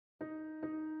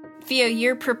Theo,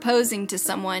 you're proposing to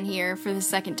someone here for the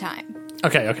second time.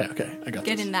 Okay. I got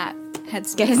Get this. in that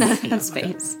headspace. Get in that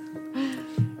headspace.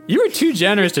 You were too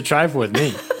generous to trifle with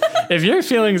me. If your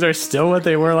feelings are still what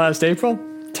they were last April,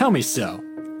 tell me so.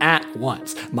 At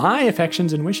once. My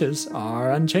affections and wishes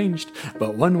are unchanged,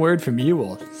 but one word from you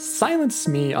will silence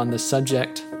me on the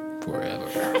subject forever.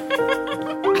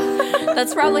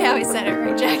 That's probably how he said it,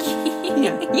 right, Jackie?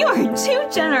 Yeah. You are too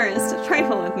generous to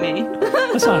trifle with me.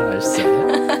 That's not how I said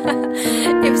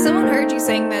it. If someone heard you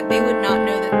saying that, they would not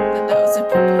know that was a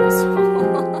proposal.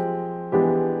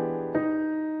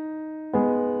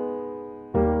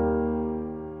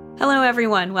 Hello,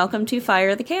 everyone. Welcome to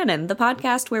Fire the Canon, the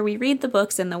podcast where we read the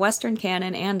books in the Western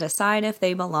canon and decide if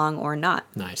they belong or not.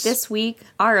 Nice. This week,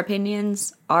 our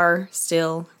opinions are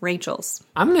still Rachel's.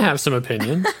 I'm going to have some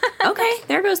opinion. Okay,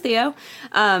 there goes Theo.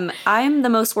 I'm the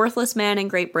most worthless man in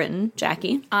Great Britain,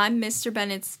 Jackie. I'm Mr.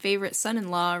 Bennet's favorite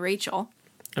son-in-law, Rachel.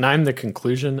 And I'm the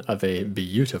conclusion of a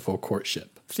beautiful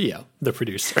courtship. Theo, the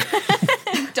producer.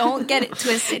 Don't get it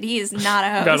twisted. He is not a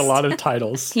host. Got a lot of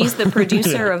titles. He's the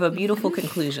producer of a beautiful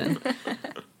conclusion.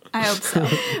 I hope so.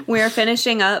 We're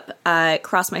finishing up,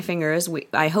 cross my fingers,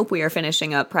 I hope we are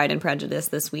finishing up Pride and Prejudice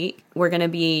this week. We're going to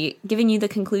be giving you the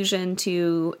conclusion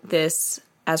to this,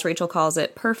 as Rachel calls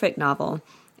it, perfect novel.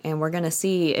 And we're going to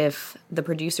see if the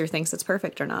producer thinks it's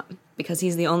perfect or not. Because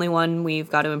he's the only one we've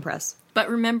got to impress. But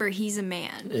remember, he's a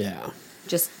man. Yeah.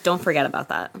 Just don't forget about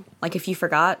that. Like, if you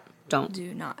forgot, don't.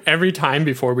 Do not. Every time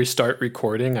before we start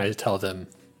recording, I tell them,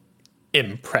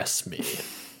 impress me.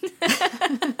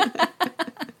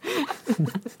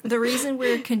 The reason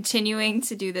we're continuing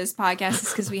to do this podcast is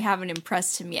because we haven't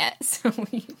impressed him yet. So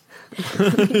we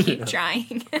keep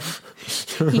trying.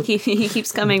 He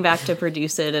keeps coming back to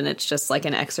produce it, and it's just like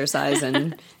an exercise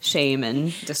in shame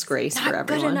and disgrace for Not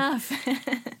good everyone. enough.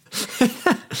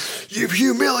 You've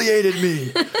humiliated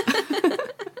me.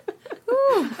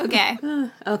 Okay.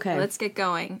 Okay. Let's get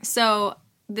going. So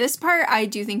this part, I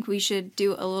do think we should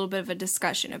do a little bit of a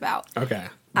discussion about. Okay.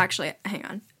 Actually, hang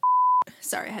on.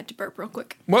 Sorry, I had to burp real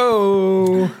quick.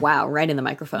 Whoa. Wow, right in the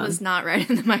microphone. I was not right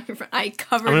in the microphone. I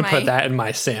covered I'm going my... to put that in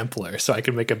my sampler so I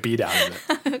can make a beat out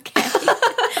of it. Okay.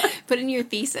 Put in your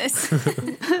thesis.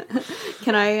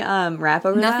 Can I rap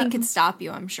over Nothing that? can stop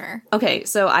you, I'm sure. Okay,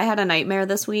 so I had a nightmare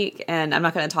this week, and I'm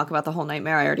not going to talk about the whole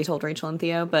nightmare. I already told Rachel and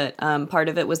Theo, but part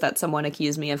of it was that someone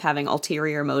accused me of having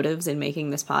ulterior motives in making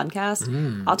this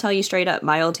podcast. I'll tell you straight up,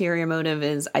 my ulterior motive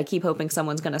is I keep hoping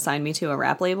someone's going to sign me to a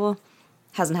rap label.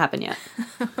 Hasn't happened yet.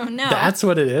 Oh, no. That's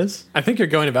what it is? I think you're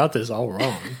going about this all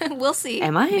wrong. We'll see.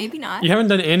 Am I? Maybe not. You haven't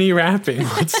done any rapping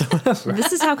whatsoever.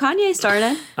 This is how Kanye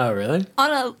started. Oh, really?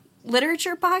 On a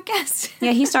literature podcast?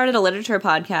 Yeah, he started a literature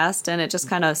podcast, and it just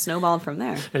kind of snowballed from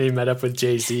there. And he met up with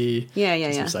Jay-Z. Yeah.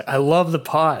 He's like, I love the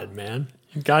pod, man.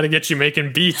 Got to get you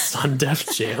making beats on Def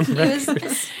Jam.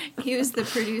 He was the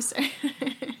producer.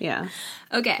 Yeah.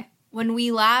 Okay. When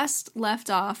we last left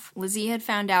off, Lizzie had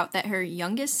found out that her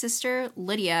youngest sister,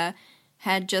 Lydia,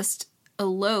 had just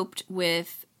eloped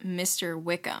with Mr.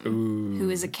 Wickham, who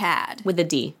is a cad. With a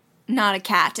D. Not a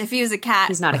cat. If he was a cat,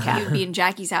 He's not a cat. he would be in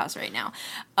Jackie's house right now.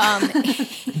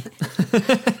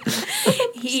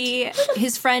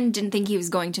 His friend didn't think he was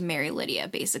going to marry Lydia,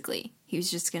 basically. He was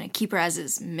just going to keep her as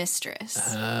his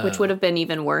mistress. Which would have been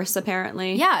even worse,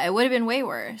 apparently. Yeah, it would have been way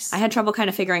worse. I had trouble kind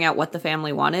of figuring out what the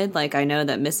family wanted. Like, I know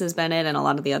that Mrs. Bennet and a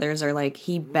lot of the others are like,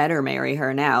 he better marry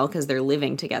her now because they're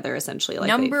living together, essentially. Like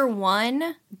Number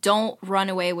one, don't run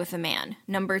away with a man.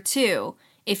 Number two,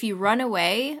 if you run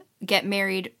away, get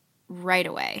married right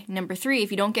away. Number three,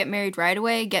 if you don't get married right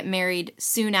away, get married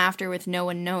soon after with no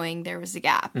one knowing there was a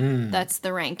gap. That's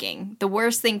the ranking. The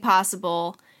worst thing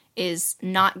possible is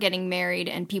not getting married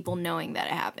and people knowing that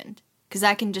it happened. Because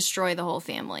that can destroy the whole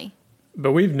family.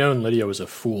 But we've known Lydia was a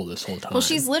fool this whole time. Well,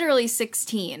 she's literally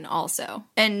 16 also.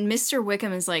 And Mr.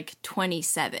 Wickham is like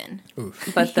 27.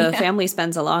 Oof. But the family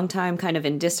spends a long time kind of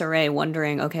in disarray,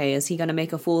 wondering, okay, is he going to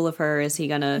make a fool of her? Is he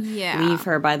going to leave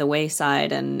her by the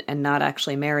wayside and not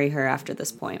actually marry her after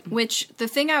this point? Which, the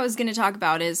thing I was going to talk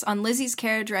about is, on Lizzie's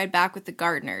carriage ride back with the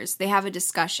Gardners, they have a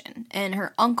discussion. And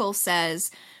her uncle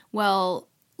says, well,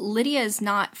 Lydia is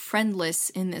not friendless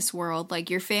in this world.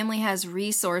 Like, your family has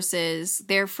resources.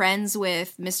 They're friends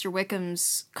with Mr.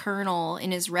 Wickham's colonel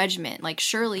in his regiment. Like,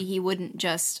 surely he wouldn't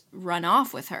just run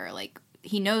off with her. Like,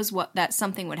 he knows that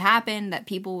something would happen, that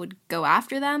people would go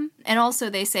after them. And also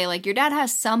they say, like, your dad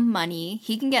has some money.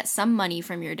 He can get some money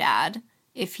from your dad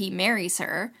if he marries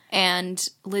her. And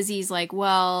Lizzie's like,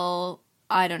 well,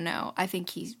 I don't know. I think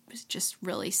he just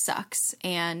really sucks.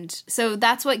 And so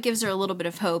that's what gives her a little bit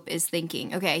of hope, is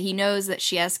thinking, okay, he knows that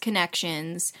she has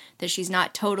connections, that she's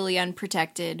not totally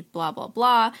unprotected, blah, blah,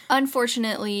 blah.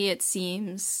 Unfortunately, it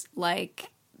seems like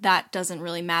that doesn't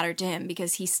really matter to him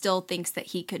because he still thinks that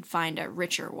he could find a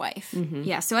richer wife. Mm-hmm.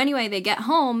 Yeah, so anyway, they get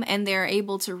home and they're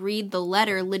able to read the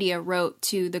letter Lydia wrote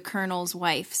to the colonel's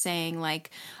wife saying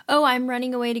like, oh, I'm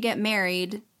running away to get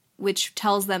married, which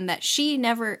tells them that she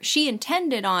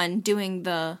intended on doing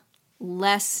the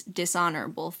less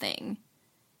dishonorable thing,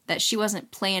 that she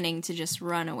wasn't planning to just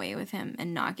run away with him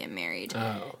and not get married.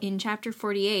 Oh. In chapter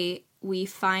 48, we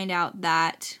find out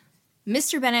that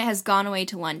Mr. Bennet has gone away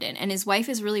to London, and his wife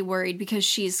is really worried because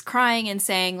she's crying and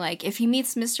saying, like, if he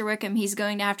meets Mr. Wickham, he's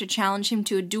going to have to challenge him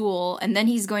to a duel, and then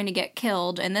he's going to get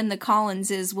killed, and then the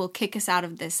Collinses will kick us out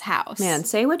of this house. Man,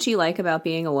 say what you like about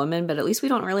being a woman, but at least we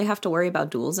don't really have to worry about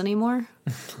duels anymore.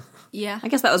 Yeah. I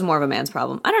guess that was more of a man's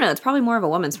problem. I don't know, it's probably more of a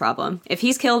woman's problem. If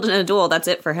he's killed in a duel, that's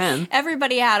it for him.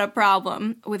 Everybody had a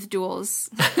problem with duels.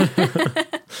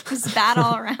 It was bad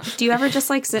all around. Do you ever just,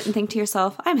 like, sit and think to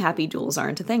yourself, I'm happy duels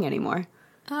aren't a thing anymore?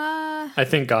 I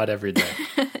thank God every day.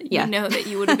 Yeah. You know that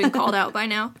you would have been called out by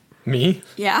now. Me?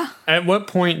 Yeah. At what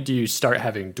point do you start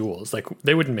having duels? Like,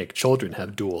 they wouldn't make children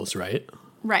have duels, right?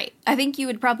 Right. I think you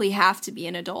would probably have to be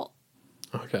an adult.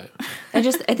 Okay.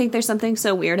 I think there's something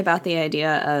so weird about the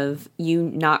idea of you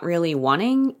not really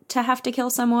wanting to have to kill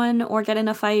someone or get in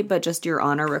a fight, but just your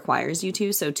honor requires you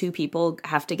to. So two people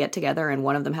have to get together and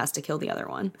one of them has to kill the other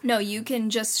one. No, you can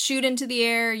just shoot into the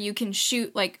air. You can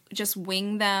shoot, like, just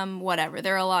wing them, whatever.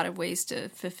 There are a lot of ways to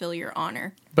fulfill your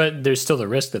honor. But there's still the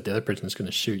risk that the other person's going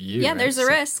to shoot you. Yeah, right? there's a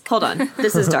risk. Hold on.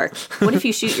 This is dark. What if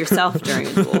you shoot yourself during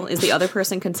a duel? Is the other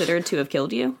person considered to have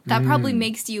killed you? That probably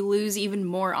makes you lose even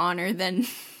more honor than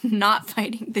not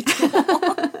fighting the duel.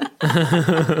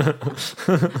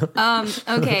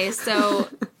 Okay, so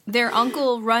their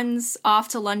uncle runs off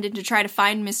to London to try to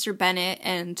find Mr. Bennet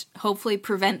and hopefully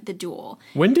prevent the duel.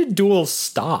 When did duels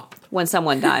stop? When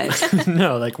someone dies.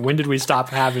 No, like, when did we stop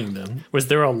having them? Was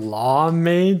there a law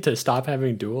made to stop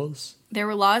having duels? There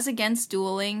were laws against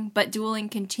dueling, but dueling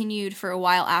continued for a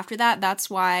while after that. That's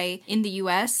why in the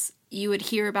US, you would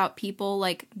hear about people,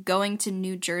 like, going to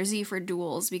New Jersey for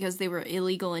duels because they were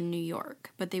illegal in New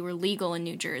York, but they were legal in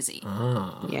New Jersey.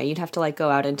 Yeah, you'd have to, like, go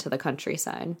out into the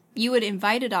countryside. You would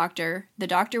invite a doctor. The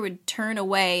doctor would turn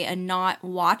away and not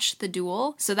watch the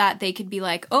duel so that they could be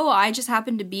like, oh, I just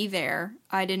happened to be there.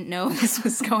 I didn't know this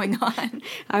was going on.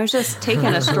 I was just taking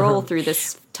a stroll through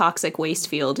this toxic waste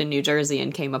field in New Jersey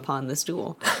and came upon this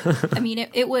duel. I mean,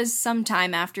 it was some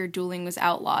time after dueling was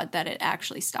outlawed that it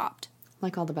actually stopped.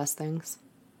 Like all the best things.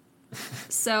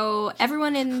 So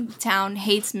everyone in town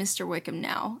hates Mr. Wickham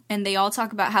now, and they all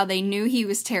talk about how they knew he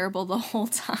was terrible the whole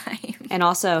time. And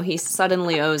also, he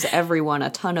suddenly owes everyone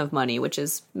a ton of money, which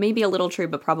is maybe a little true,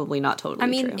 but probably not totally true. I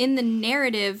mean, in the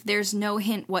narrative, there's no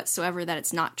hint whatsoever that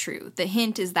it's not true. The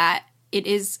hint is that it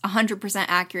is 100%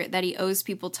 accurate that he owes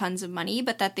people tons of money,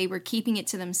 but that they were keeping it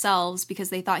to themselves because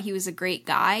they thought he was a great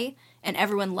guy, and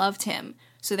everyone loved him.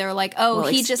 So they were like, oh, well,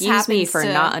 he just happens happens me for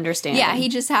to... not understanding. Yeah, he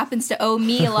just happens to owe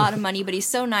me a lot of money, but he's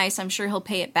so nice, I'm sure he'll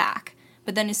pay it back.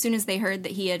 But then as soon as they heard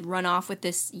that he had run off with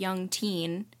this young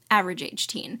teen, average age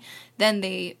teen, then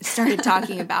they started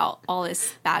talking about all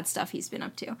this bad stuff he's been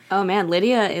up to. Oh man,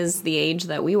 Lydia is the age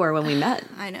that we were when we met.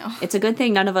 I know. It's a good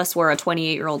thing none of us were a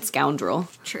 28-year-old scoundrel.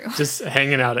 True. Just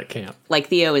hanging out at camp. Like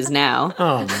Theo is now.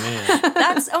 Oh, man.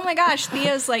 That's, oh my gosh,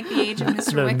 Theo's like the age of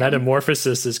Mr. The Wickham.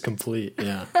 metamorphosis is complete,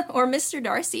 yeah. Or Mr.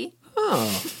 Darcy.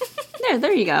 Oh,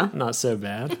 There you go. not so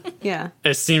bad. Yeah.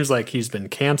 It seems like he's been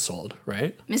canceled,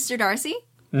 right? Mr. Darcy?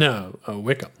 No,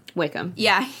 Wickham. Wickham.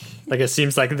 Yeah. Like, it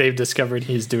seems like they've discovered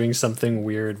he's doing something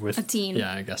weird with... A teen.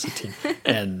 Yeah, I guess a teen.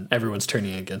 And everyone's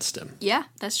turning against him. Yeah,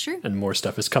 that's true. And more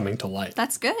stuff is coming to light.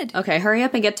 That's good. Okay, hurry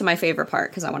up and get to my favorite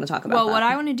part, because I want to talk about Well, that. what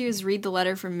I want to do is read the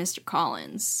letter from Mr.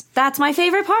 Collins. That's my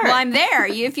favorite part. Well, I'm there.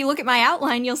 If you look at my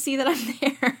outline, you'll see that I'm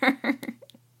there.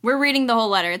 We're reading the whole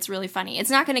letter. It's really funny. It's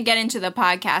not going to get into the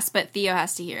podcast, but Theo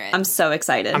has to hear it. I'm so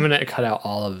excited. I'm going to cut out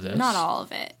all of this. Not all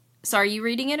of it. So are you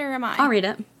reading it or am I? I'll read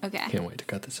it. Okay. Can't wait to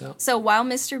cut this out. So while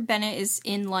Mr. Bennet is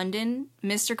in London,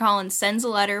 Mr. Collins sends a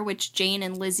letter which Jane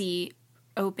and Lizzie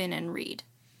open and read.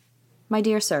 My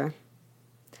dear sir,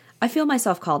 I feel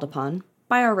myself called upon,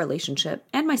 by our relationship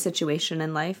and my situation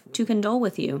in life, to condole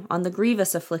with you on the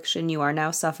grievous affliction you are now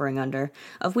suffering under,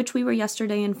 of which we were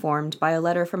yesterday informed by a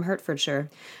letter from Hertfordshire.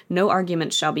 No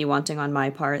argument shall be wanting on my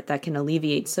part that can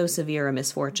alleviate so severe a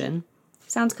misfortune.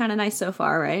 Sounds kind of nice so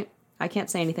far, right? I can't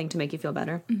say anything to make you feel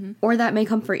better. Mm-hmm. Or that may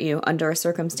comfort you under a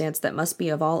circumstance that must be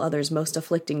of all others most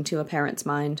afflicting to a parent's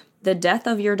mind. The death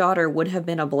of your daughter would have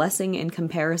been a blessing in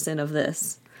comparison of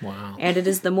this. Wow. And it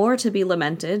is the more to be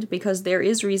lamented because there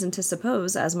is reason to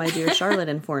suppose, as my dear Charlotte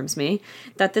informs me,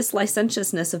 that this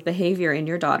licentiousness of behavior in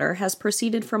your daughter has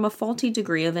proceeded from a faulty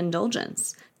degree of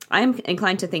indulgence. I am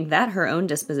inclined to think that her own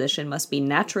disposition must be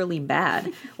naturally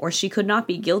bad, or she could not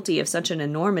be guilty of such an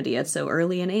enormity at so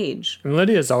early an age. And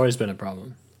Lydia's always been a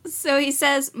problem. So he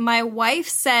says, my wife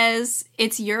says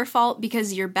it's your fault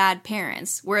because you're bad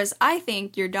parents, whereas I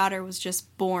think your daughter was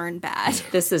just born bad.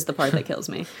 This is the part that kills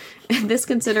me. This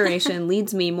consideration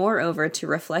leads me, moreover, to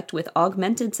reflect with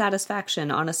augmented satisfaction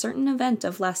on a certain event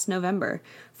of last November,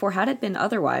 for had it been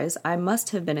otherwise, I must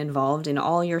have been involved in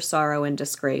all your sorrow and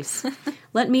disgrace.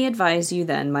 Let me advise you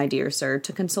then, my dear sir,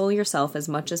 to console yourself as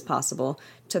much as possible,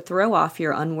 to throw off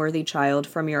your unworthy child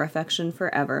from your affection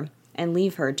forever, and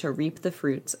leave her to reap the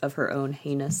fruits of her own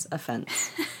heinous offense.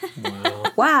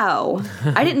 Wow.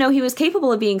 I didn't know he was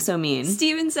capable of being so mean.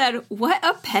 Stephen said, what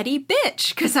a petty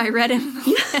bitch, because I read him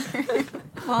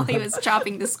while he was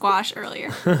chopping the squash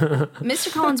earlier.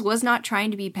 Mr. Collins was not trying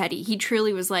to be petty. He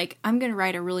truly was like, I'm going to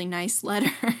write a really nice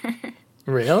letter.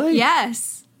 Really?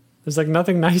 Yes. There's like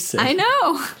nothing nice in it. I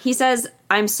know. He says,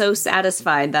 I'm so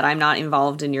satisfied that I'm not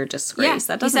involved in your disgrace.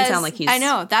 That doesn't sound like he's... I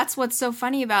know. That's what's so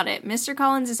funny about it. Mr.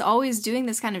 Collins is always doing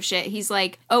this kind of shit. He's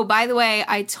like, oh, by the way,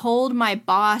 I told my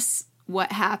boss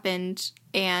what happened,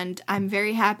 and I'm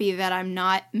very happy that I'm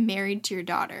not married to your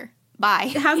daughter.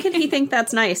 Bye. How can he think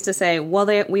that's nice to say, well,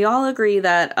 we all agree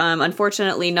that,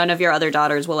 unfortunately, none of your other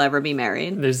daughters will ever be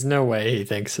married? There's no way he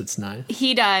thinks it's nice.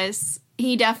 He does.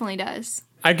 He definitely does.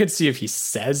 I could see if he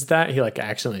says that, he like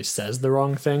accidentally says the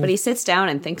wrong thing. But he sits down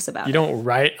and thinks about it. You don't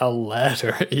write a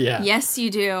letter. Yeah. Yes, you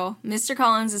do. Mr.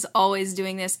 Collins is always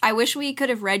doing this. I wish we could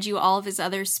have read you all of his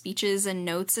other speeches and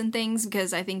notes and things,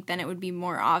 because I think then it would be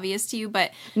more obvious to you. But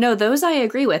no, those I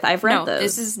agree with. I've read those.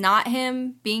 This is not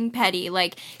him being petty.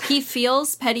 Like, he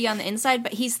feels petty on the inside,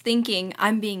 but he's thinking,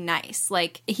 I'm being nice.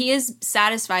 Like, he is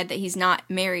satisfied that he's not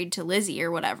married to Lizzie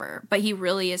or whatever, but he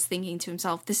really is thinking to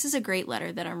himself, this is a great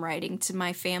letter that I'm writing to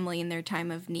my family in their time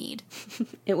of need.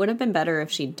 It would have been better if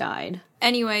she died.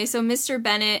 Anyway, so Mr.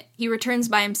 Bennet, he returns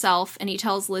by himself, and he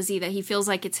tells Lizzie that he feels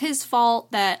like it's his fault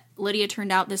that Lydia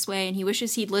turned out this way, and he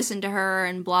wishes he'd listened to her,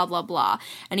 and blah, blah, blah.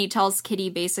 And he tells Kitty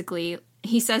basically,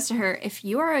 he says to her, if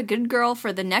you are a good girl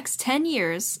for the next 10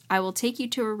 years, I will take you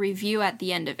to a review at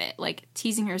the end of it. Like,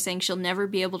 teasing her, saying she'll never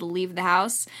be able to leave the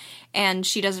house, and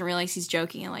she doesn't realize he's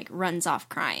joking and, like, runs off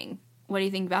crying. What do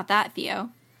you think about that, Theo?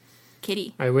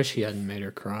 Kitty. I wish he hadn't made her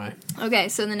cry. Okay,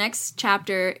 so in the next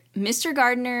chapter, Mr.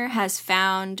 Gardner has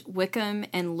found Wickham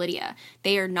and Lydia.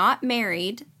 They are not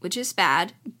married, which is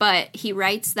bad, but he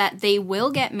writes that they will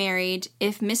get married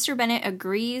if Mr. Bennet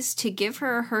agrees to give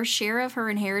her her share of her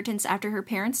inheritance after her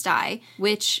parents die,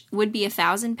 which would be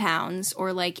 £1,000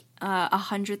 or like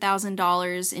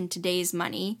 $100,000 in today's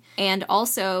money. And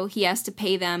also, he has to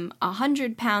pay them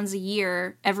 £100 a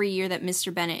year every year that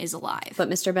Mr. Bennet is alive. But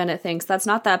Mr. Bennet thinks that's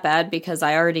not that bad because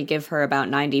I already give her about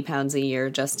 £90 a year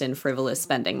just in frivolous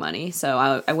spending money, so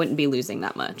I wouldn't be losing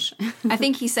that much. I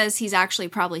think he says he's actually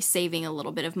probably saving a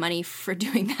little bit of money for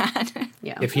doing that.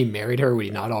 Yeah. If he married her, would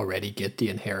he not already get the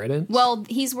inheritance? Well,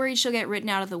 he's worried she'll get written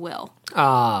out of the will.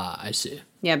 Ah, I see.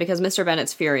 Yeah, because Mr.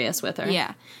 Bennet's furious with her.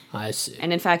 Yeah. I see.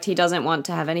 And in fact, he doesn't want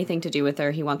to have anything to do with her.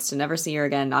 He wants to never see her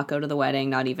again, not go to the wedding,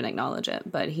 not even acknowledge it.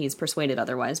 But he's persuaded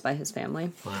otherwise by his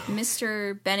family. Wow.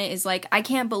 Mr. Bennet is like, I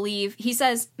can't believe... He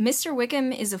says, Mr.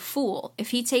 Wickham is a fool if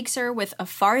he takes her with a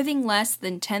farthing less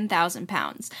than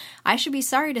 £10,000. I should be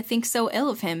sorry to think so ill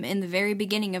of him in the very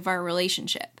beginning of our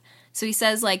relationship. So he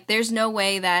says, like, there's no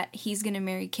way that he's going to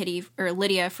marry Kitty or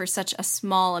Lydia for such a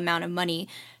small amount of money.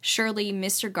 Surely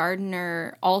Mr.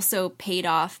 Gardner also paid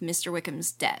off Mr.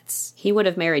 Wickham's debts. He would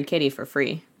have married Kitty for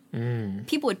free.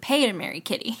 People would pay to marry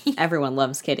Kitty. Everyone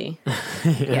loves Kitty.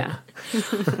 Yeah.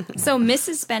 So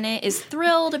Mrs. Bennet is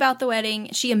thrilled about the wedding.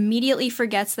 She immediately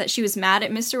forgets that she was mad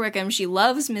at Mr. Wickham. She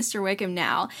loves Mr. Wickham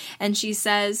now. And she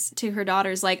says to her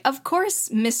daughters, like, of course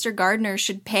Mr. Gardner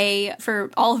should pay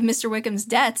for all of Mr. Wickham's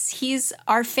debts. He's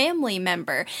our family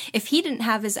member. If he didn't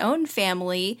have his own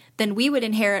family, then we would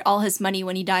inherit all his money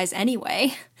when he dies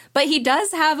anyway. But he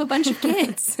does have a bunch of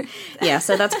kids. Yeah,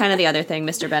 so that's kind of the other thing.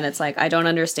 Mr. Bennet's like, I don't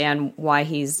understand why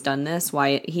he's done this,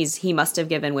 why he must have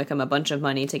given Wickham a bunch of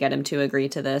money to get him to agree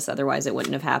to this, otherwise it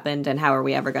wouldn't have happened, and how are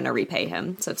we ever going to repay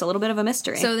him? So it's a little bit of a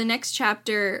mystery. So the next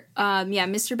chapter,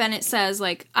 Mr. Bennet says,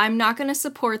 like, I'm not going to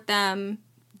support them.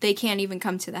 they can't even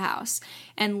come to the house.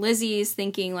 And Lizzie's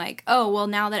thinking like, oh, well,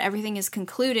 now that everything is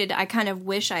concluded, I kind of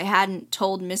wish I hadn't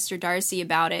told Mr. Darcy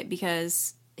about it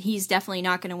because he's definitely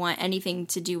not going to want anything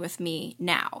to do with me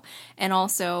now. And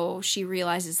also she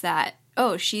realizes that,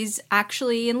 oh, she's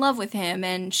actually in love with him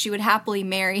and she would happily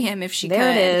marry him if she could.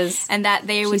 There it is. And that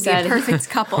they would be a perfect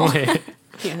couple.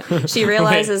 Yeah. She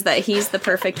realizes that he's the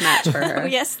perfect match for her. Oh,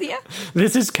 yes, Thea.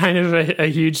 This is kind of a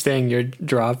huge thing you're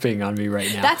dropping on me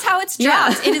right now. That's how it's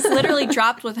dropped. It is literally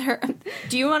dropped with her.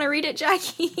 Do you want to read it,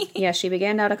 Jackie? Yeah, she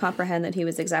began now to comprehend that he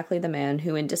was exactly the man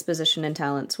who in disposition and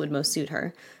talents would most suit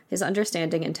her. His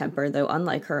understanding and temper, though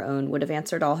unlike her own, would have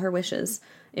answered all her wishes.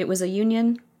 It was a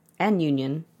union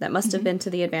that must have been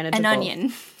to the advantage of both. An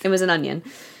onion. It was an onion.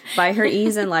 By her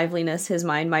ease and liveliness, his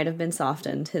mind might have been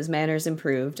softened, his manners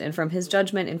improved, and from his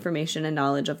judgment, information, and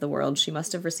knowledge of the world, she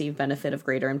must have received benefit of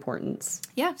greater importance.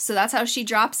 Yeah, so that's how she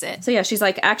drops it. So yeah, she's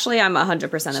like, actually, I'm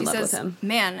 100% in love with him.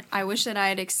 Man, I wish that I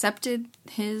had accepted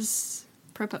his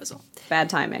proposal. Bad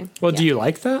timing. Well, do you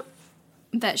like that?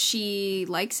 That she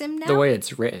likes him now? The way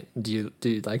it's written. Do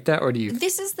you like that, or do you...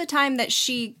 This is the time that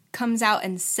she comes out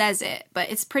and says it, but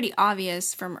it's pretty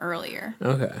obvious from earlier.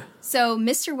 Okay. So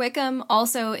Mr. Wickham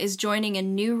also is joining a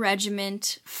new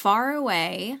regiment far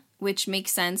away, which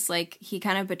makes sense. Like, he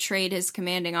kind of betrayed his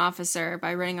commanding officer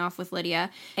by running off with Lydia.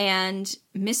 And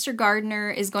Mr.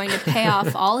 Gardner is going to pay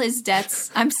off all his debts.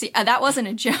 That wasn't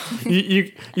a joke.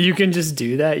 You can just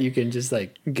do that? You can just,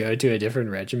 like, go to a different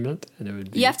regiment? And it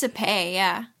would be... You have to pay,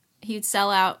 yeah. He would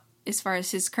sell out as far as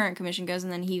his current commission goes,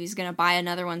 and then he was going to buy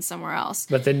another one somewhere else.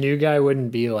 But the new guy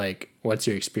wouldn't be like, what's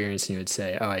your experience? And you would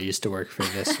say, oh, I used to work for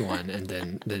this one. And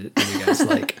then the new guy's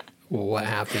like, well, what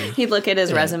happened? He'd look at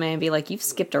his resume and be like, you've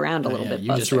skipped around a little bit, You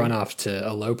Buster. just run off to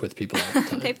elope with people all the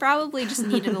time. They probably just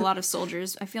needed a lot of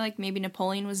soldiers. I feel like maybe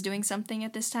Napoleon was doing something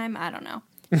at this time. I don't know.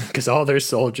 Because all their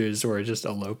soldiers were just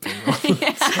eloping.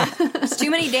 There's too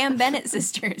many damn Bennett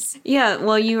sisters. Yeah,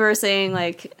 well, you were saying,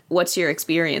 like, what's your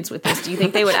experience with this? Do you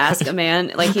think they would ask a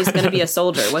man, like, he's going to be a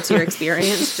soldier, what's your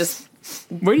experience? Just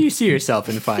Where do you see yourself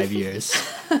in 5 years?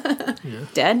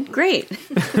 dead? Great.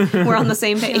 We're on the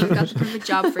same page. Got the perfect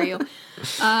job for you.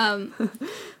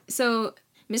 So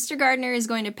Mr. Gardner is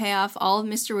going to pay off all of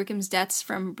Mr. Wickham's debts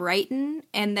from Brighton,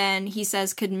 and then he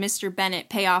says, could Mr. Bennett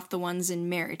pay off the ones in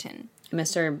Meryton?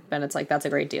 Mr. Bennett's like, that's a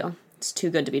great deal. It's too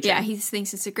good to be true. Yeah, he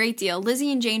thinks it's a great deal.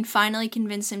 Lizzie and Jane finally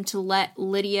convince him to let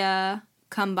Lydia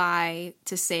come by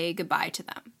to say goodbye to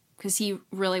them, because he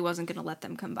really wasn't going to let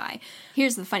them come by.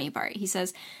 Here's the funny part. He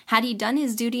says, had he done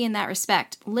his duty in that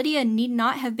respect, Lydia need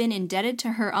not have been indebted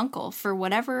to her uncle for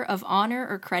whatever of honor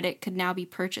or credit could now be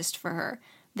purchased for her.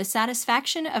 The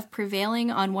satisfaction of prevailing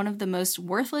on one of the most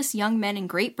worthless young men in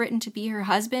Great Britain to be her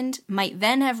husband might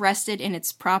then have rested in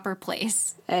its proper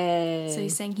place. Hey. So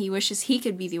he's saying he wishes he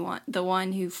could be the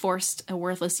one who forced a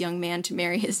worthless young man to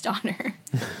marry his daughter.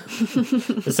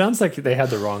 It sounds like they had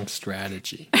the wrong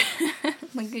strategy.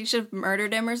 Like they should have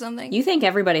murdered him or something. You think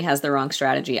everybody has the wrong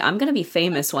strategy. I'm going to be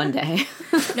famous one day.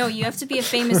 No, you have to be a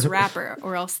famous rapper,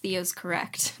 or else Theo's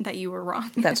correct that you were wrong.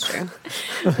 That's true.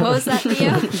 What was that,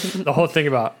 Theo? The whole thing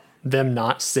about them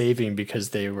not saving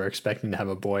because they were expecting to have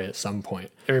a boy at some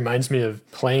point. It reminds me of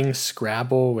playing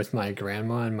Scrabble with my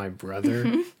grandma and my brother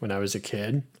when I was a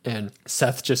kid. And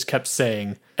Seth just kept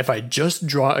saying, if I just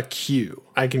draw a Q,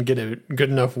 I can get a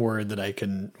good enough word that I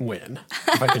can win.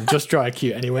 If I can just draw a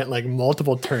Q. And he went like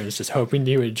multiple turns just hoping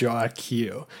he would draw a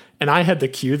Q. And I had the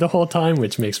Q the whole time,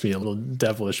 which makes me a little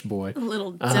devilish boy. A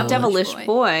little Devilish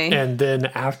boy. And then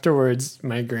afterwards,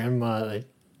 my grandma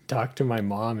talked to my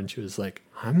mom and she was like,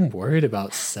 I'm worried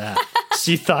about Seth.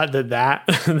 She thought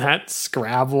that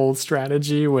Scrabble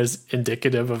strategy was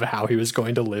indicative of how he was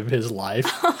going to live his life.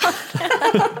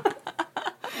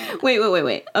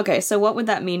 Wait. Okay, so what would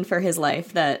that mean for his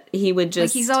life? That he would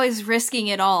just... Like he's always risking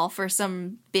it all for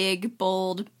some big,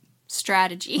 bold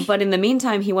strategy. But in the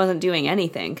meantime, he wasn't doing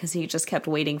anything because he just kept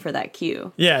waiting for that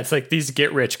cue. Yeah, it's like these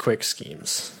get-rich-quick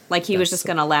schemes. Like he was just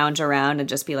going to lounge around and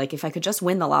just be like, if I could just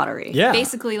win the lottery. Yeah.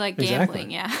 Basically like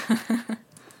gambling, exactly. yeah.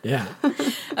 Yeah.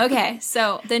 Okay,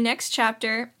 so the next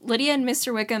chapter, Lydia and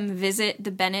Mr. Wickham visit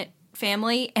the Bennett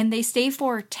family, and they stay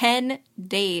for 10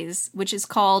 days, which is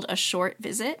called a short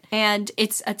visit. And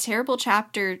it's a terrible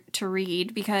chapter to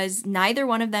read because neither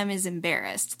one of them is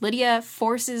embarrassed. Lydia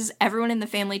forces everyone in the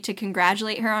family to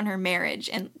congratulate her on her marriage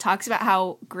and talks about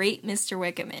how great Mr.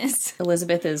 Wickham is.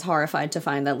 Elizabeth is horrified to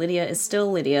find that Lydia is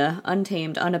still Lydia,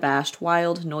 untamed, unabashed,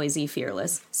 wild, noisy,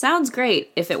 fearless. Sounds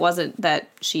great if it wasn't that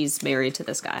she's married to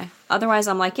this guy. Otherwise,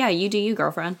 I'm like, yeah, you do you,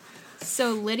 girlfriend.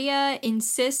 So Lydia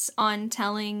insists on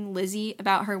telling Lizzie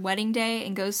about her wedding day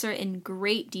and goes through it in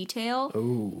great detail.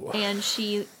 Ooh. And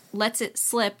she lets it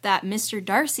slip that Mr.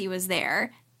 Darcy was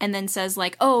there and then says,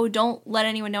 like, oh, don't let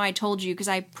anyone know I told you because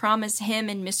I promised him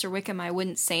and Mr. Wickham I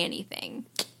wouldn't say anything.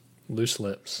 Loose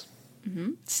lips.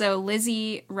 So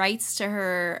Lizzie writes to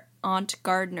her Aunt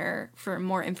Gardner for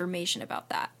more information about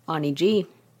that. Ani G.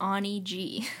 Ani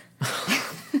G.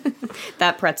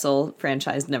 That pretzel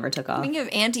franchise never took off. Think of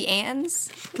Auntie Anne's,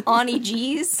 Ani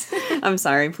G's. I'm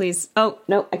sorry, please. Oh,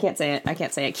 no, I can't say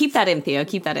it. Keep that in, Theo.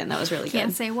 Keep that in. That was really Can't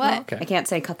good. say what. Okay. I can't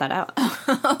say cut that out.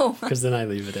 Because then I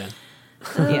leave it in.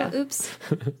 Yeah. Oops.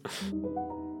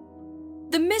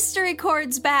 The mystery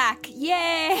chord's back.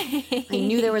 Yay! I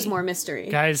knew there was more mystery.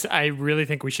 Guys, I really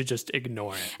think we should just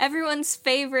ignore it. Everyone's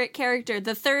favorite character,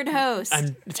 the third host.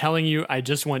 I'm telling you, I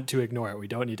just want to ignore it. We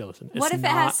don't need to listen. What if it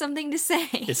has something to say?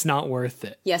 It's not worth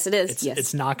it. Yes, it is. Yes.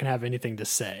 It's not going to have anything to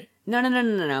say.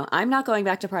 No. I'm not going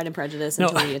back to Pride and Prejudice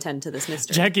until we attend to this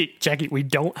mystery. Jackie, we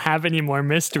don't have any more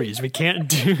mysteries. We can't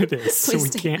do this. Please we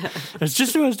do can't. that. It's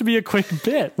just supposed to be a quick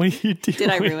bit. What are you doing? Did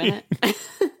I ruin it?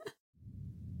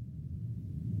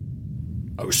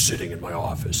 I was sitting in my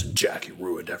office and Jackie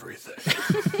ruined everything.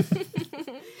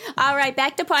 All right,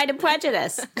 back to Pride and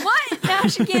Prejudice. What? Now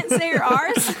she can't say her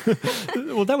R's?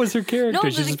 Well, that was her character. No,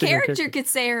 but She's the just being her character could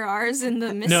say her R's in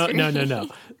the mystery. No.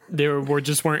 There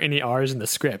just weren't any R's in the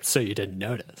script, so you didn't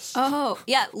notice. Oh,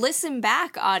 yeah. Listen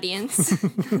back, audience.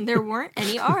 There weren't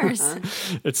any R's.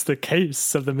 It's the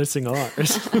case of the missing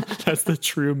R's. That's the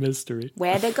true mystery.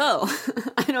 Where'd it go?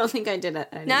 I don't think I did it.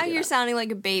 Now you're sounding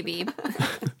like a baby.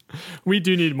 We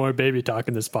do need more baby talk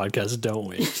in this podcast, don't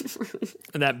we?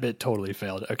 And that bit totally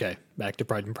failed. Okay, back to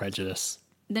Pride and Prejudice.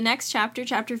 The next chapter,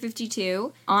 chapter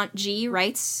 52, Aunt G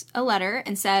writes a letter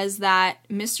and says that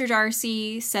Mr.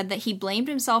 Darcy said that he blamed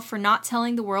himself for not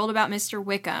telling the world about Mr.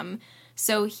 Wickham.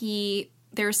 So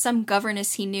there was some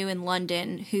governess he knew in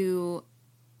London who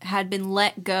had been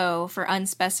let go for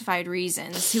unspecified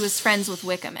reasons, who was friends with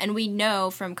Wickham. And we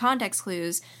know from context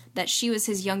clues that she was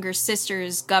his younger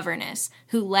sister's governess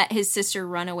who let his sister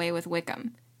run away with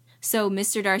Wickham. So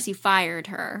Mr. Darcy fired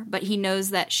her, but he knows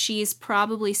that she's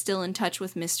probably still in touch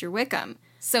with Mr. Wickham.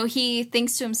 So he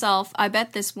thinks to himself, I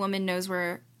bet this woman knows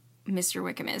where Mr.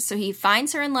 Wickham is. So he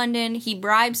finds her in London, he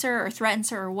bribes her or threatens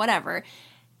her or whatever,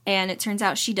 and it turns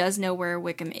out she does know where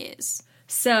Wickham is.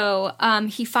 So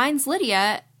he finds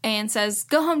Lydia and says,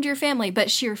 go home to your family, but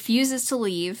she refuses to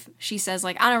leave. She says,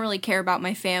 like, I don't really care about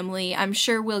my family. I'm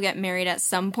sure we'll get married at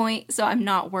some point, so I'm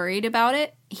not worried about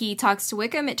it. He talks to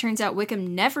Wickham. It turns out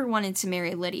Wickham never wanted to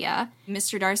marry Lydia.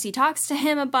 Mr. Darcy talks to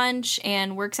him a bunch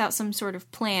and works out some sort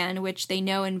of plan, which they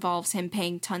know involves him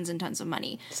paying tons and tons of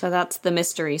money. So that's the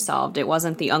mystery solved. It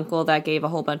wasn't the uncle that gave a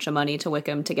whole bunch of money to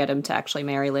Wickham to get him to actually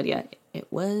marry Lydia. It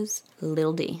was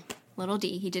Little D. Little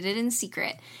D. He did it in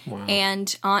secret. Wow.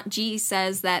 And Aunt G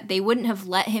says that they wouldn't have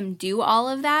let him do all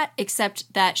of that,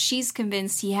 except that she's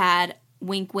convinced he had,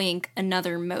 wink wink,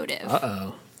 another motive.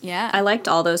 Uh-oh. Yeah. I liked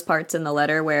all those parts in the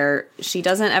letter where she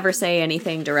doesn't ever say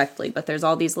anything directly, but there's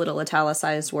all these little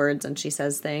italicized words and she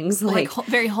says things like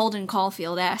very Holden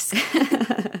Caulfield-esque.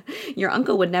 Your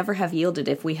uncle would never have yielded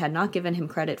if we had not given him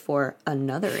credit for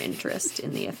another interest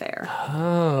in the affair.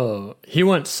 Oh, he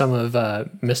wants some of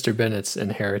Mr. Bennet's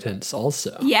inheritance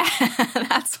also. Yeah,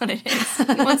 that's what it is.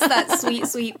 He wants that sweet,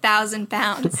 sweet 1,000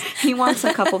 pounds. He wants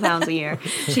a couple pounds a year.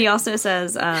 She also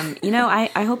says,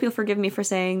 I hope you'll forgive me for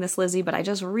saying this, Lizzie, but I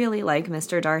just really like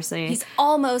Mr. Darcy. He's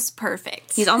almost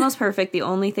perfect. He's almost perfect. The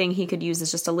only thing he could use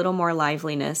is just a little more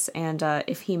liveliness. And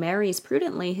if he marries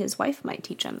prudently, his wife might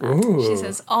teach him that. Ooh. She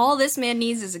says, all this man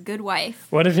needs is a good wife.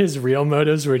 What if his real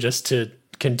motives were just to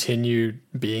continue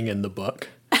being in the book?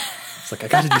 It's like, I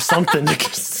gotta do something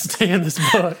to stay in this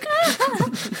book.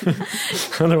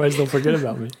 Otherwise, they'll forget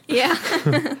about me. Yeah.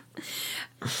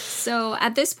 So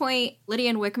at this point,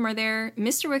 Lydia and Wickham are there.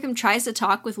 Mr. Wickham tries to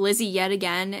talk with Lizzie yet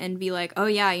again and be like, oh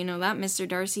yeah, that Mr.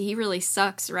 Darcy, he really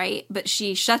sucks, right? But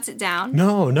she shuts it down.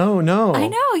 No. I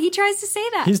know, he tries to say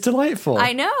that. He's delightful.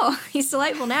 I know, he's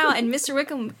delightful now, and Mr.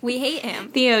 Wickham, we hate him.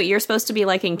 Theo, you're supposed to be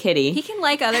liking Kitty. He can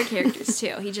like other characters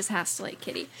too, he just has to like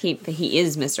Kitty. He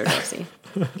is Mr. Darcy.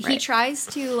 He tries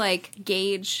to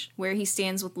gauge where he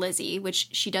stands with Lizzie, which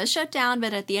she does shut down,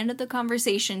 but at the end of the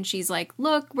conversation, she's like,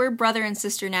 look, we're brother and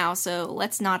sister now, so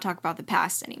let's not talk about the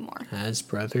past anymore. As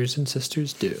brothers and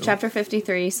sisters do. Chapter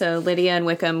 53, so Lydia and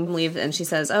Wickham leave, and she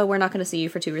says, oh, we're not going to see you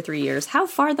for 2 or 3 years.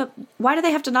 Why do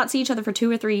they have to not see each other for 2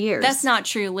 or 3 years? That's not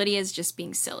true. Lydia's just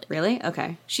being silly. Really?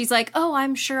 Okay. She's like, oh,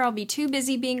 I'm sure I'll be too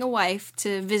busy being a wife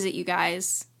to visit you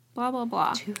guys. Blah, blah,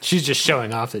 blah. She's just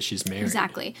showing off that she's married.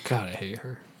 Exactly. God, I hate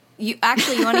her. You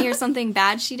want to hear something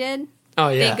bad she did? Oh,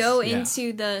 yeah. They go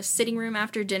into the sitting room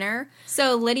after dinner.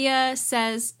 So Lydia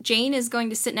says Jane is going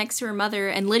to sit next to her mother,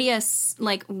 and Lydia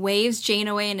waves Jane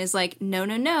away and is like,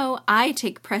 no, I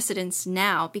take precedence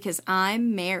now because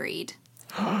I'm married.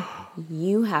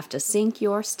 You have to sink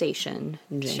your station,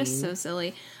 Jane. It's just so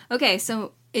silly. Okay,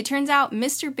 so it turns out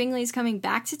Mr. Bingley's coming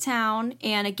back to town,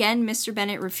 and again, Mr.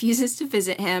 Bennet refuses to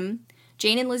visit him.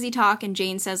 Jane and Lizzie talk, and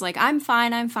Jane says, I'm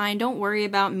fine, don't worry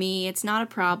about me, it's not a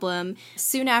problem.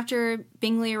 Soon after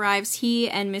Bingley arrives, he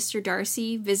and Mr.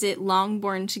 Darcy visit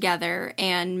Longbourn together,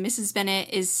 and Mrs. Bennet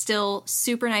is still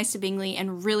super nice to Bingley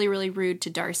and really, really rude to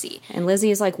Darcy. And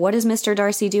Lizzie is like, what is Mr.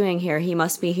 Darcy doing here? He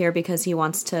must be here because he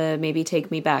wants to maybe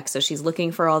take me back. So she's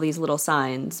looking for all these little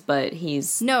signs, but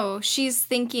he's... No, she's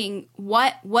thinking,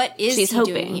 what is she's he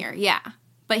hoping. doing here? Yeah.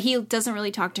 But he doesn't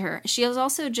really talk to her. She is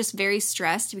also just very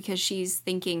stressed because she's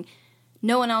thinking,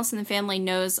 no one else in the family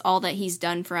knows all that he's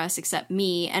done for us except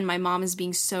me, and my mom is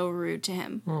being so rude to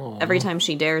him. Aww. Every time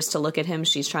she dares to look at him,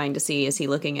 she's trying to see, is he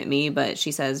looking at me? But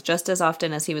she says just as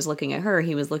often as he was looking at her,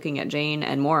 he was looking at Jane,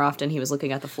 and more often he was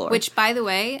looking at the floor. Which, by the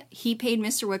way, he paid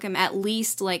Mr. Wickham at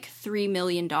least $3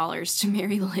 million to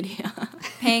marry Lydia,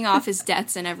 paying off his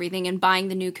debts and everything and buying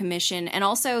the new commission. And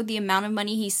also the amount of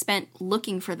money he spent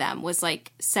looking for them was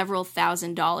several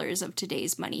 $1,000s of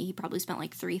today's money. He probably spent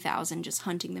 $3,000 just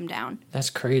hunting them down. That's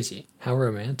crazy. How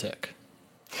romantic.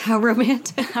 How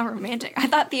romantic. How romantic. I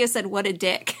thought Thea said, what a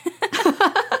dick.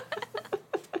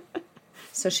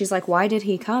 So she's like, why did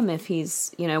he come if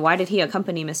he's, why did he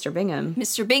accompany Mr. Bingham?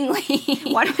 Mr.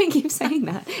 Bingley. Why do I keep saying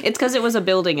that? It's because it was a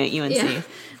building at UNC. Yeah.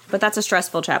 But that's a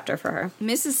stressful chapter for her.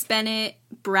 Mrs. Bennet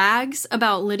brags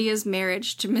about Lydia's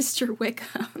marriage to Mr.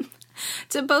 Wickham,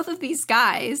 to both of these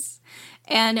guys.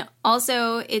 And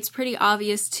also, it's pretty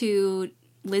obvious to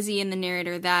Lizzie and the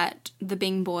narrator that the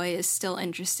Bing boy is still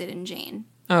interested in Jane.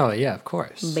 Oh, yeah, of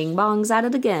course. Bing Bong's at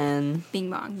it again. Bing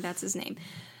Bong, that's his name.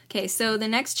 Okay, so the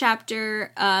next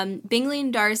chapter, Bingley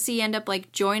and Darcy end up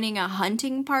joining a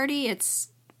hunting party. It's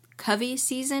covey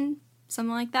season,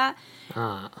 something like that.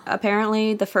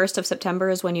 Apparently, the 1st of September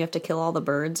is when you have to kill all the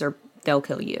birds or they'll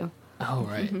kill you. Oh,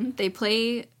 right. Mm-hmm. They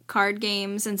play card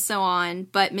games and so on,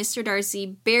 but Mr. Darcy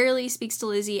barely speaks to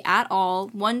Lizzie at all.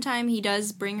 One time he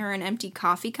does bring her an empty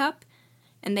coffee cup,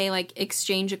 and they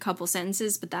exchange a couple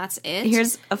sentences, but that's it.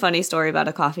 Here's a funny story about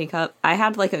a coffee cup. I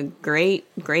had a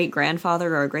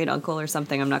great-great-grandfather or a great-uncle or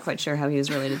something. I'm not quite sure how he was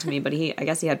related to me, but I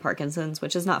guess he had Parkinson's,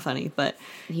 which is not funny, but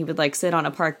he would sit on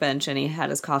a park bench and he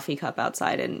had his coffee cup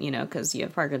outside, and because you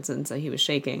have Parkinson's, so he was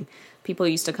shaking. People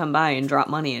used to come by and drop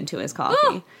money into his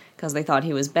coffee because they thought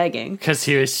he was begging. Because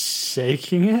he was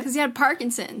shaking it? Because he had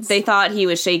Parkinson's. They thought he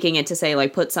was shaking it to say,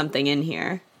 put something in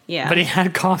here. Yeah. But he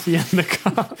had coffee in the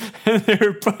cup, and they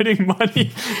were putting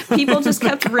money. People just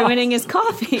kept ruining his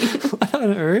coffee. What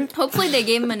on earth? Hopefully they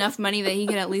gave him enough money that he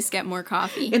could at least get more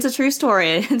coffee. It's a true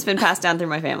story. It's been passed down through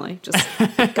my family. Just,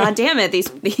 God damn it,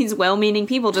 these well-meaning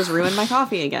people just ruined my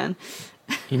coffee again.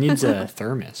 He needs a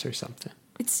thermos or something.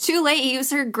 It's too late. He was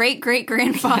her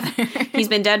great-great-grandfather. He's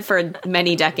been dead for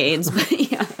many decades, but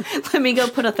yeah. Let me go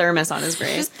put a thermos on his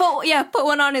grave. Just put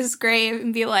one on his grave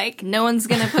and be like, no one's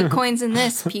gonna put coins in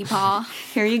this, peepaw.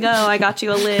 Here you go, I got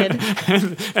you a lid.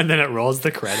 And then it rolls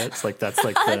the credits, that's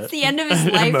That's the end of his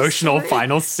life emotional story.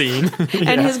 final scene. Yeah.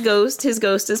 And his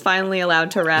ghost is finally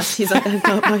allowed to rest. He's like, I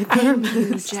got my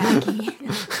thermos.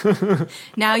 Jackie.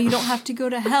 Now you don't have to go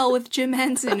to hell with Jim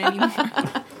Henson anymore.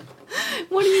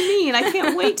 What do you mean? I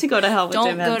can't wait to go to hell with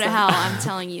Jim Henson. Don't go to hell, I'm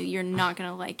telling you. You're not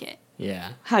gonna like it.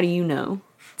 Yeah. How do you know?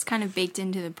 It's kind of baked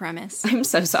into the premise. I'm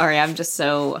so sorry. I'm just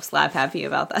so slap happy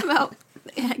about that. About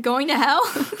going to hell?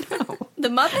 No. The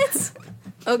Muppets?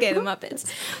 Okay, the Muppets.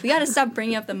 We gotta stop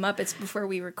bringing up the Muppets before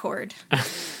we record.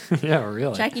 Yeah,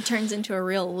 really. Jackie turns into a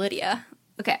real Lydia.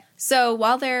 Okay, so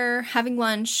while they're having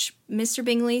lunch, Mr.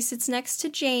 Bingley sits next to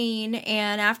Jane,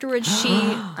 and afterwards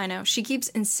she keeps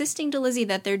insisting to Lizzie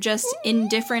that they're just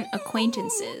indifferent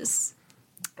acquaintances.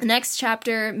 The next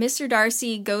chapter, Mr.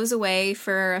 Darcy goes away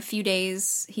for a few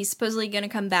days. He's supposedly going to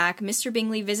come back. Mr.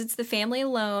 Bingley visits the family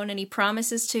alone, and he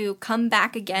promises to come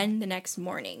back again the next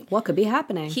morning. What could be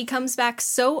happening? He comes back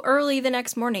so early the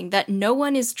next morning that no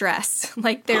one is dressed.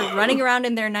 They're running around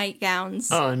in their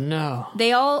nightgowns. Oh, no.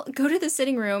 They all go to the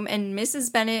sitting room, and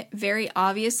Mrs. Bennet very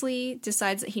obviously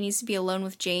decides that he needs to be alone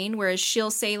with Jane, whereas she'll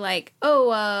say,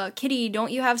 Kitty,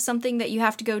 don't you have something that you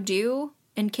have to go do?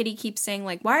 And Kitty keeps saying,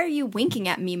 why are you winking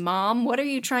at me, Mom? What are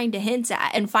you trying to hint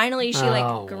at? And finally, she,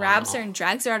 grabs her and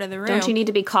drags her out of the room. Don't you need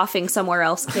to be coughing somewhere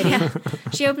else, Kitty? Yeah.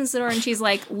 She opens the door and she's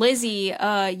like, Lizzie,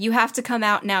 you have to come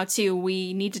out now, too.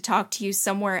 We need to talk to you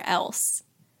somewhere else.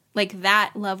 Like,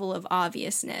 that level of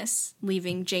obviousness,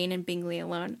 leaving Jane and Bingley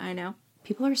alone. I know.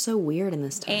 People are so weird in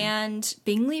this time. And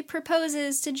Bingley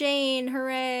proposes to Jane.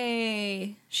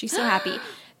 Hooray. She's so happy.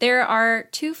 There are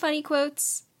 2 funny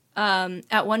quotes.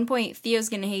 At one point, Theo's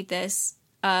going to hate this.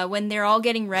 When they're all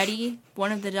getting ready,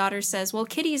 one of the daughters says, well,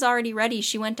 Kitty's already ready.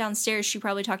 She went downstairs. She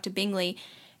probably talked to Bingley.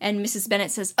 And Mrs.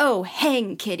 Bennet says, oh,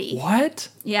 hang Kitty. What?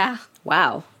 Yeah.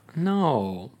 Wow.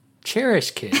 No. Cherish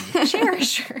Kitty.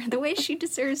 Cherish her the way she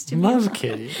deserves to be. Love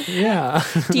Kitty. Yeah.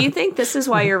 Do you think this is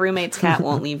why your roommate's cat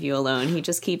won't leave you alone? He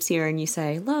just keeps hearing you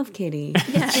say, love Kitty.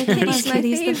 Yeah, Kitty's my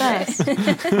Kitty's the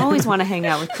favorite. best. I always want to hang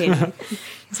out with Kitty.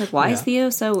 He's like, why is Theo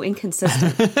so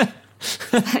inconsistent?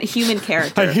 Human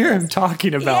character. I hear him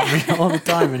talking about me all the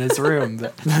time in his room,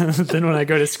 but then when I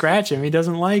go to scratch him, he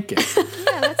doesn't like it.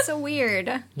 Yeah, that's so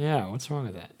weird. Yeah, what's wrong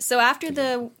with that? So after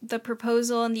the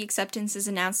proposal and the acceptance is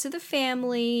announced to the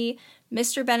family,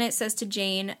 Mr. Bennet says to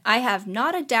Jane, I have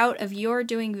not a doubt of your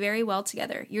doing very well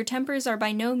together. Your tempers are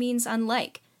by no means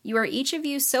unlike. You are each of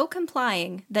you so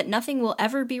complying that nothing will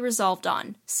ever be resolved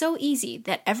on, so easy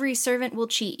that every servant will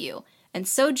cheat you, and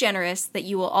so generous that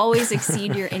you will always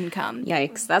exceed your income.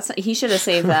 Yikes. He should have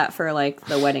saved that for, like,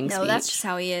 the wedding speech. No, that's just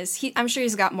how he is. I'm sure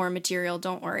he's got more material,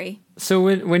 don't worry. So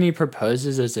when he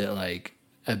proposes, is it like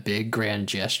a big grand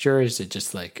gesture, or is it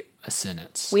just like a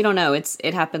sentence? We don't know.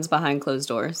 It happens behind closed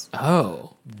doors.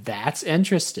 Oh, that's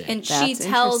interesting. And she That's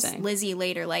tells interesting. Lizzie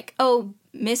later, like, oh,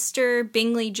 Mr.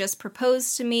 Bingley just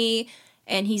proposed to me,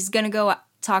 and he's going to go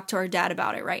talk to our dad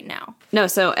about it right now. No,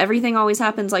 so everything always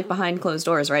happens, like, behind closed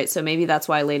doors, right? So maybe that's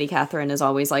why Lady Catherine is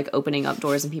always, like, opening up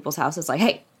doors in people's houses, like,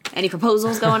 hey, any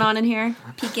proposals going on in here?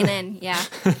 Peeking in, yeah.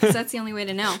 'Cause that's the only way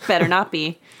to know. Better not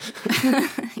be.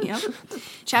 Yep.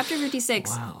 Chapter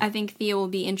 56, Wow. I think Theo will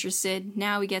be interested.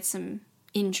 Now we get some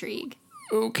intrigue.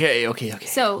 Okay.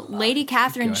 So Lady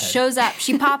Catherine Go ahead. shows up.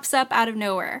 She pops up out of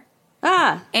nowhere.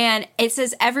 Ah, And it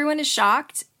says everyone is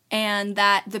shocked, and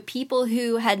that the people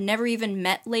who had never even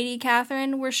met Lady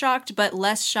Catherine were shocked, but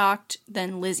less shocked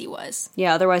than Lizzie was.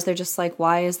 yeah, otherwise they're just like,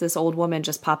 why is this old woman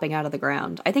just popping out of the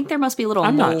ground? I think there must be little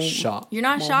I'm not mole- shocked. You're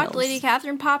not Molehills. shocked Lady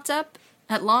Catherine popped up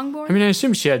at Longbourn? I mean, I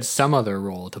assume she had some other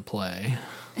role to play.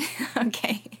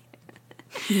 Okay.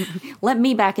 Let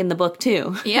me back in the book,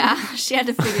 too. Yeah, she had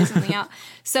to figure something out.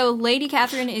 So Lady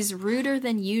Catherine is ruder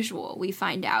than usual, we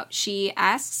find out. She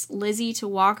asks Lizzie to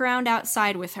walk around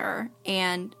outside with her,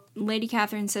 and Lady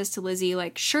Catherine says to Lizzie,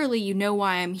 like, surely you know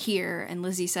why I'm here. And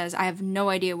Lizzie says, I have no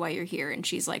idea why you're here. And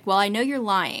she's like, well, I know you're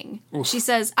lying. Oof. She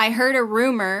says, I heard a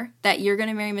rumor that you're going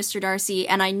to marry Mr. Darcy,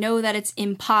 and I know that it's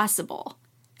impossible.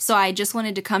 So I just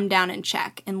wanted to come down and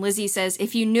check. And Lizzie says,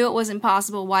 if you knew it was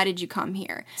impossible, why did you come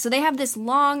here? So they have this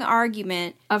long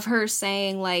argument of her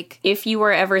saying, like, If you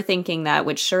were ever thinking that,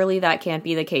 which surely that can't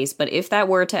be the case, but if that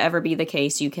were to ever be the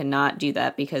case, you cannot do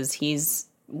that because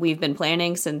we've been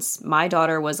planning since my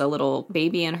daughter was a little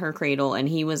baby in her cradle and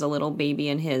he was a little baby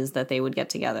in his that they would get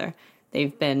together.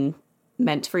 They've been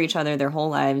meant for each other their whole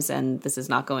lives, and this is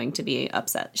not going to be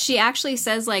upset. she actually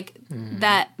says, like,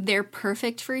 that they're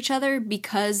perfect for each other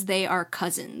because they are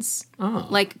cousins. Oh.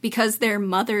 Like, because their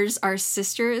mothers are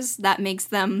sisters, that makes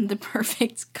them the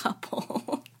perfect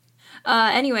couple.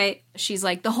 Anyway, she's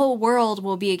like, the whole world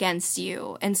will be against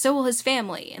you, and so will his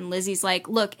family. And Lizzie's like,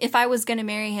 look, if I was going to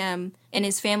marry him and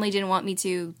his family didn't want me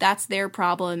to, that's their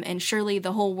problem, and surely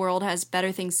the whole world has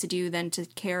better things to do than to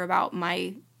care about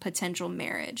my potential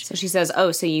marriage. So she says,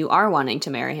 oh, so you are wanting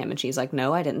to marry him? And she's like,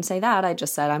 no, I didn't say that. I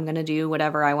just said I'm going to do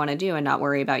whatever I want to do and not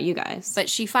worry about you guys. But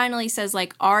she finally says,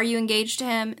 like, are you engaged to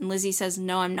him? And Lizzie says,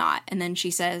 no, I'm not. And then she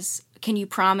says, can you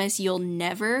promise you'll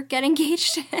never get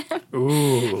engaged to him?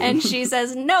 Ooh. And she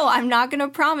says, no, I'm not going to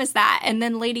promise that. And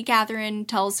then Lady Catherine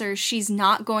tells her she's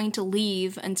not going to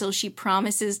leave until she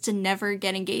promises to never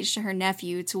get engaged to her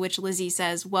nephew, to which Lizzie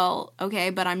says, well,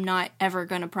 okay, but I'm not ever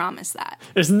going to promise that.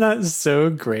 Isn't that so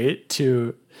great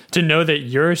to know that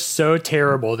you're so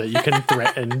terrible that you can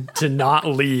threaten to not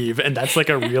leave, and that's like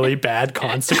a really bad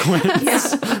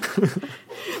consequence?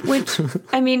 Which,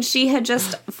 I mean, she had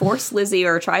just forced Lizzie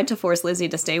or tried to force Lizzie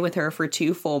to stay with her for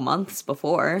 2 full months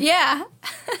before. Yeah.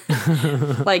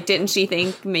 Like, didn't she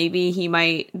think maybe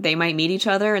they might meet each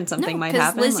other and something might because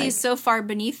happen? Lizzie's so far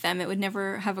beneath them, it would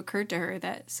never have occurred to her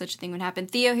that such a thing would happen.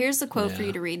 Theo, here's the quote for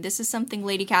you to read. This is something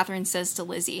Lady Catherine says to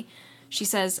Lizzie. She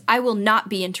says, I will not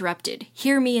be interrupted.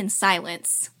 Hear me in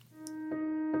silence.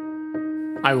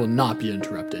 I will not be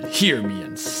interrupted. Hear me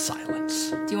in silence.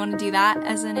 Do you want to do that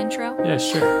as an intro? Yeah,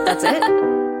 sure. That's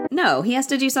it? No, he has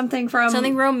to do something from...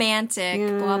 Something romantic,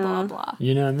 blah, blah, blah.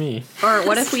 You know me. Or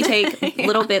what if we take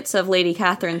little bits of Lady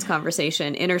Catherine's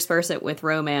conversation, intersperse it with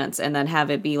romance, and then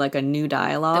have it be like a new But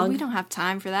dialogue? we don't have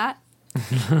time for that.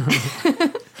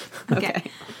 Okay.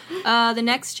 The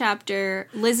next chapter,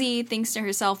 Lizzie thinks to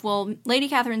herself, well, Lady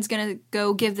Catherine's going to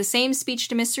go give the same speech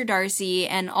to Mr. Darcy,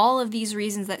 and all of these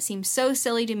reasons that seem so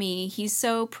silly to me, he's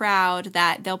so proud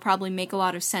that they'll probably make a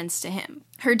lot of sense to him.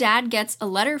 Her dad gets a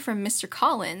letter from Mr.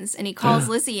 Collins, and he calls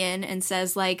Lizzie in and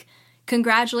says, like,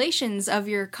 congratulations of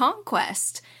your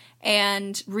conquest,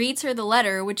 and reads her the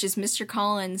letter, which is Mr.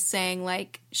 Collins saying,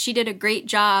 like, she did a great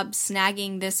job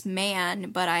snagging this man,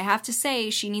 but I have to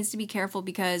say she needs to be careful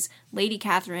because Lady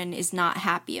Catherine is not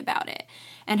happy about it.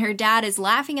 And her dad is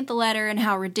laughing at the letter and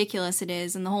how ridiculous it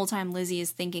is, and the whole time Lizzie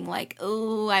is thinking, like,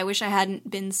 oh, I wish I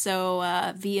hadn't been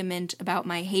so vehement about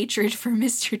my hatred for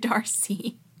Mr.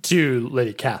 Darcy. To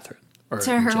Lady Catherine.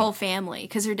 To her whole family,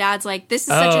 because her dad's like, this is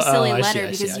such a silly letter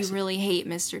I see. because you really hate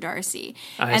Mr. Darcy.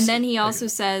 And then he also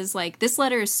says, like, this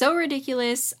letter is so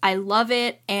ridiculous, I love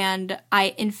it, and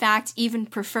I, in fact, even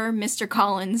prefer Mr.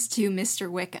 Collins to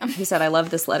Mr. Wickham. He said, I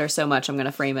love this letter so much, I'm going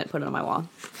to frame it, put it on my wall.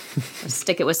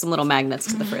 Stick it with some little magnets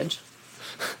to the fridge.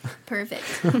 Perfect.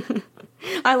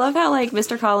 I love how, like,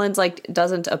 Mr. Collins, like,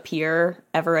 doesn't appear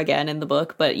ever again in the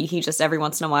book, but he just every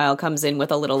once in a while comes in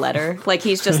with a little letter. Like,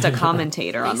 he's just a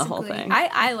commentator on the whole thing.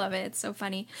 I love it. It's so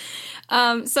funny.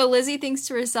 So Lizzie thinks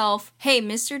to herself, hey,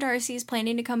 Mr. Darcy's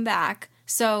planning to come back.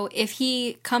 So if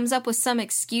he comes up with some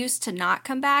excuse to not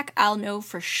come back, I'll know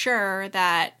for sure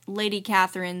that Lady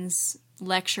Catherine's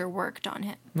lecture worked on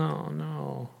him.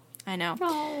 No. I know.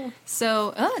 Oh.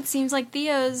 So, it seems like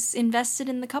Theo's invested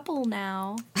in the couple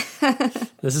now.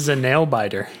 This is a nail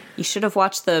biter. You should have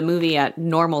watched the movie at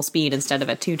normal speed instead of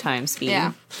at 2x speed.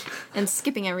 Yeah. And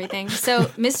skipping everything. So,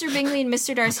 Mr. Bingley and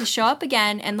Mr. Darcy show up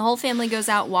again, and the whole family goes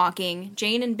out walking.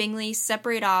 Jane and Bingley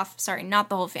separate off. Sorry, not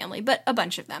the whole family, but a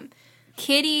bunch of them.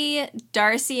 Kitty,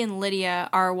 Darcy, and Lydia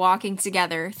are walking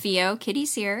together. Theo,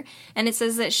 Kitty's here, and it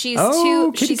says that she's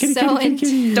Don't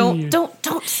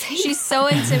say she's so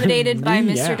intimidated by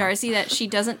Mr. Darcy that she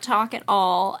doesn't talk at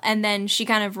all, and then she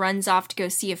kind of runs off to go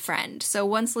see a friend. So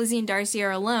once Lizzie and Darcy are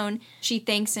alone, she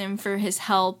thanks him for his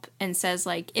help and says,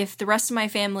 like, if the rest of my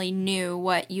family knew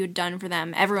what you'd done for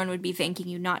them, everyone would be thanking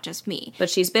you, not just me. But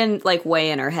she's been, like,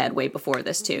 way in her head way before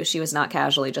this, too. She was not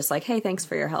casually just like, hey, thanks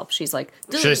for your help. She's like,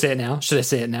 should I say it now? Should I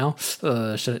say it now?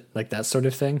 Like that sort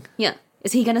of thing? Yeah.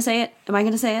 Is he going to say it? Am I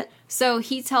going to say it? So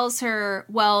he tells her,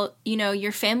 well, you know,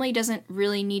 your family doesn't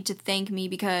really need to thank me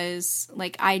because,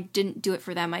 like, I didn't do it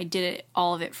for them. I did it,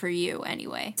 all of it for you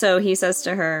anyway. So he says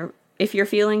to her, if your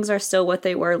feelings are still what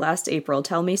they were last April,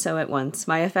 tell me so at once.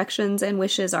 My affections and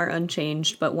wishes are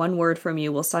unchanged, but one word from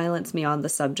you will silence me on the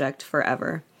subject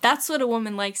forever. That's what a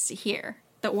woman likes to hear.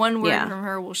 That one word from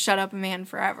her will shut up a man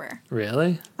forever.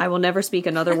 Really? I will never speak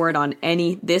another word on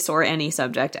this or any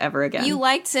subject ever again. You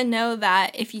like to know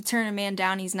that if you turn a man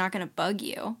down, he's not going to bug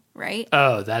you, right?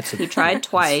 Oh, that's... He tried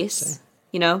twice.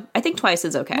 You know, I think twice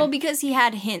is okay. Well, because he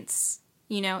had hints.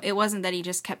 You know, it wasn't that he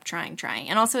just kept trying.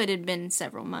 And also it had been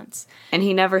several months. And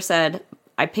he never said,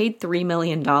 I paid $3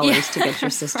 million to get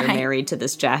your sister married to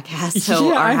this jackass.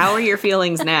 So how are your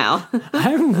feelings now?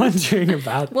 I'm wondering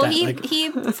about that. Well, he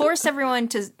forced everyone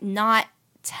to not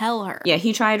tell her. Yeah,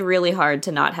 he tried really hard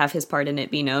to not have his part in it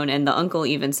be known. And the uncle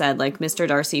even said, like, Mr.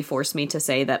 Darcy forced me to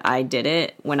say that I did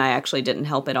it when I actually didn't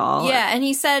help at all. Yeah, and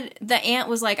he said the aunt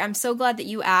was like, I'm so glad that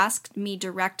you asked me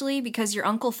directly because your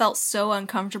uncle felt so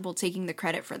uncomfortable taking the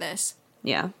credit for this.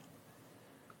 Yeah.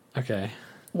 Okay.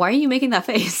 Why are you making that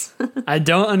face? I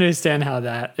don't understand how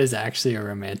that is actually a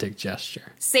romantic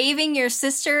gesture. Saving your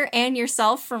sister and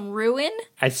yourself from ruin?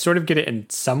 I sort of get it in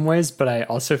some ways, but I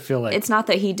also feel like... It's not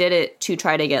that he did it to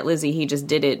try to get Lizzie. He just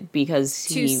did it because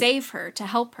to save her, to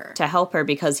help her. To help her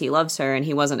because he loves her and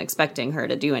he wasn't expecting her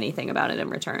to do anything about it in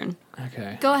return.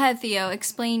 Okay. Go ahead, Theo.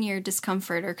 Explain your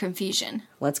discomfort or confusion.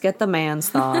 Let's get the man's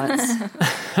thoughts.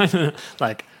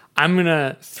 Like, I'm going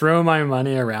to throw my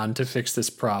money around to fix this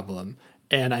problem.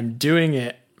 And I'm doing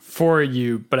it for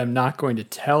you, but I'm not going to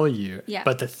tell you. Yeah.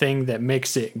 But the thing that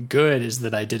makes it good is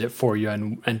that I did it for you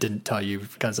and didn't tell you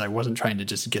because I wasn't trying to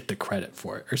just get the credit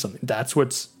for it or something. That's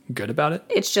what's good about it.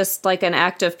 It's just like an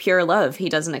act of pure love. He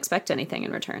doesn't expect anything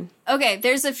in return. Okay,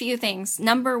 there's a few things.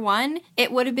 Number one,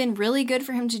 it would have been really good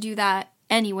for him to do that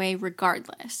anyway,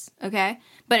 regardless. Okay?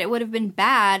 But it would have been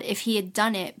bad if he had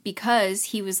done it because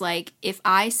he was like, if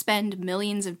I spend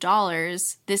millions of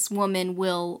dollars, this woman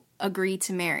will agree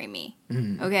to marry me.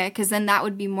 Okay? Because then that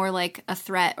would be more like a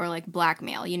threat or like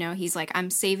blackmail. You know, he's like,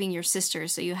 I'm saving your sister,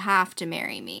 so you have to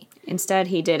marry me. Instead,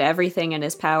 he did everything in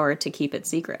his power to keep it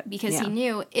secret. Because he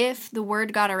knew if the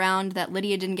word got around that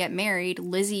Lydia didn't get married,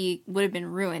 Lizzie would have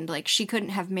been ruined. Like, she couldn't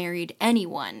have married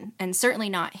anyone, and certainly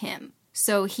not him.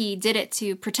 So he did it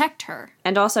to protect her.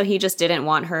 And also, he just didn't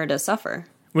want her to suffer.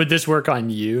 Would this work on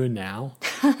you now?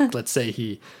 Let's say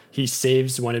he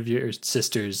saves one of your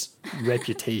sister's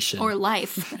reputation Or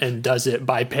life. and does it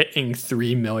by paying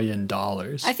 $3 million.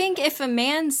 I think if a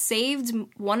man saved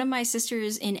one of my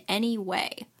sisters in any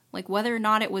way, like whether or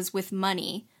not it was with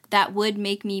money, that would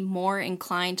make me more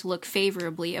inclined to look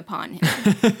favorably upon him.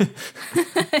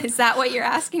 Is that what you're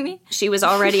asking me? She was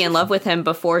already in love with him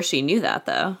before she knew that,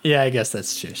 though. Yeah, I guess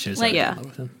that's true. She was already yeah. in love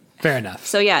with him. Fair enough.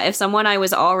 So yeah, if someone I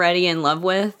was already in love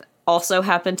with also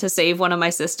happened to save one of my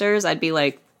sisters, I'd be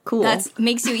like, cool. That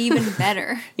makes you even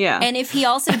better. Yeah. And if he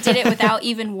also did it without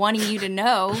even wanting you to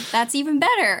know, that's even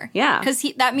better. Yeah. Because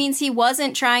that means he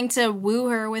wasn't trying to woo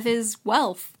her with his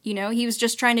wealth. You know, he was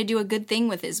just trying to do a good thing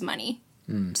with his money.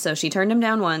 So she turned him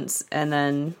down once, and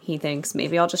then he thinks,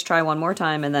 maybe I'll just try one more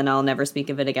time, and then I'll never speak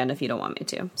of it again if you don't want me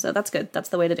to. So that's good. That's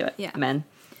the way to do it. Yeah. Men.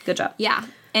 Good job. Yeah.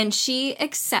 And she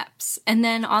accepts. And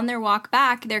then on their walk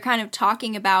back, they're kind of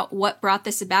talking about what brought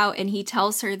this about. And he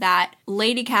tells her that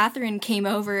Lady Catherine came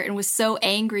over and was so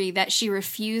angry that she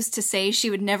refused to say she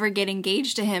would never get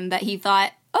engaged to him that he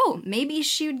thought, oh, maybe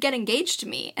she would get engaged to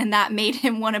me. And that made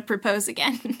him want to propose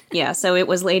again. Yeah, so it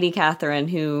was Lady Catherine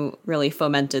who really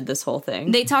fomented this whole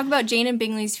thing. They talk about Jane and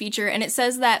Bingley's future, and it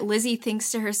says that Lizzie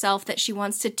thinks to herself that she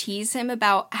wants to tease him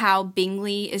about how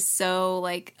Bingley is so,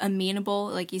 like, amenable,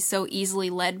 like he's so easily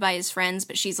led by his friends,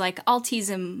 but she's like, I'll tease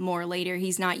him more later,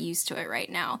 he's not used to it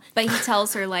right now. But he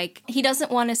tells her, like, he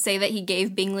doesn't want to say that he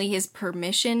gave Bingley his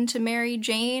permission to marry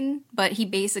Jane, but he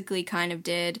basically kind of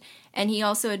did. And he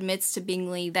also admits to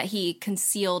Bingley that he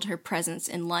concealed her presence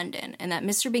in London and that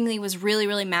Mr. Bingley was really,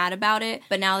 really mad about it.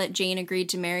 But now that Jane agreed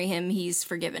to marry him, he's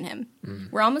forgiven him.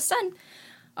 We're almost done.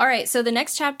 All right, so the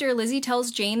next chapter, Lizzie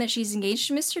tells Jane that she's engaged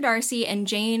to Mr. Darcy, and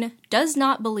Jane does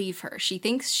not believe her. She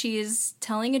thinks she is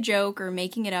telling a joke or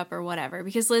making it up or whatever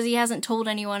because Lizzie hasn't told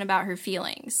anyone about her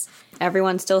feelings.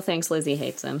 Everyone still thinks Lizzie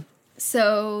hates him.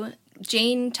 So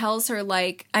Jane tells her,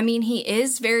 like, I mean, he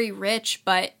is very rich,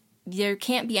 but there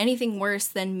can't be anything worse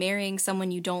than marrying someone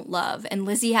you don't love. And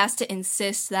Lizzie has to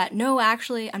insist that, no,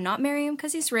 actually, I'm not marrying him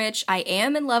because he's rich. I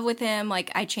am in love with him.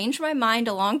 Like, I changed my mind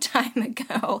a long time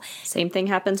ago. Same thing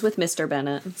happens with Mr.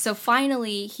 Bennet. So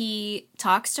finally, he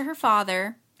talks to her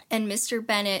father, and Mr.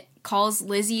 Bennet calls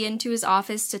Lizzie into his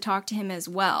office to talk to him as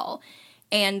well.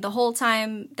 And the whole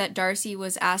time that Darcy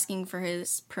was asking for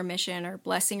his permission or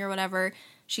blessing or whatever,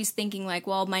 she's thinking like,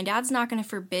 well, my dad's not going to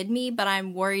forbid me, but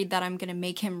I'm worried that I'm going to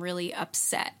make him really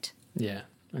upset. Yeah.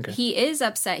 Okay. He is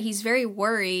upset. He's very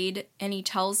worried, and he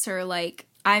tells her, like,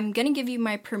 I'm going to give you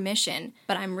my permission,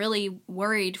 but I'm really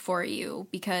worried for you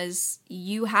because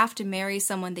you have to marry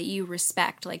someone that you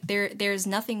respect. Like, there's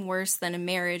nothing worse than a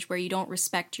marriage where you don't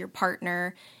respect your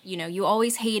partner. You know, you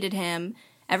always hated him.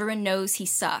 Everyone knows he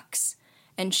sucks.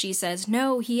 And she says,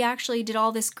 no, he actually did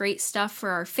all this great stuff for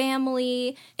our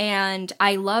family, and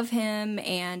I love him,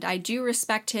 and I do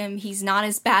respect him. He's not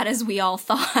as bad as we all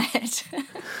thought.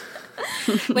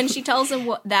 When she tells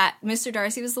him that Mr.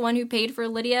 Darcy was the one who paid for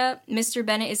Lydia, Mr.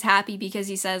 Bennet is happy because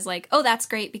he says, like, oh, that's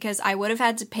great, because I would have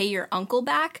had to pay your uncle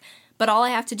back, but all I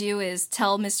have to do is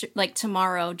tell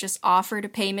tomorrow, just offer to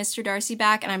pay Mr. Darcy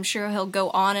back, and I'm sure he'll go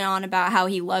on and on about how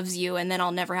he loves you, and then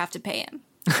I'll never have to pay him.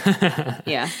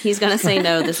 Yeah, he's gonna say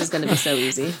no. This is gonna be so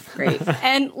easy. Great.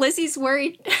 And Lizzie's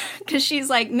worried because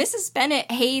she's like, Mrs. Bennet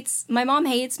my mom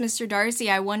hates Mr. Darcy.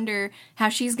 I wonder how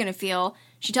she's gonna feel.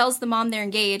 She tells the mom they're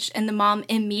engaged, and the mom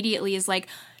immediately is like,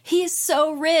 he is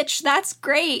so rich. That's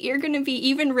great. You're gonna be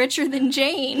even richer than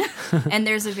Jane. And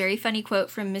there's a very funny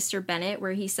quote from Mr. Bennet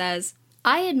where he says,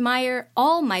 I admire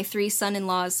all my 3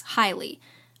 son-in-laws highly.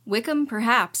 Wickham,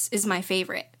 perhaps, is my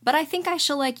favorite, but I think I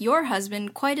shall like your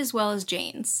husband quite as well as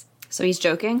Jane's. So he's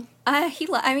joking?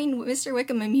 Mr.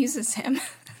 Wickham amuses him.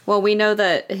 Well, we know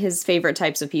that his favorite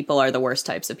types of people are the worst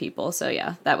types of people, so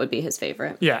yeah, that would be his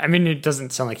favorite. Yeah, I mean, it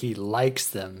doesn't sound like he likes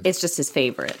them. It's just his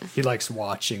favorite. He likes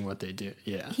watching what they do,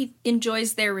 yeah. He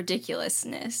enjoys their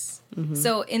ridiculousness. Mm-hmm.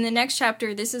 So in the next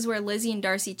chapter, this is where Lizzie and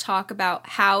Darcy talk about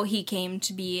how he came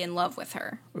to be in love with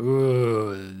her.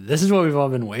 Ooh, this is what we've all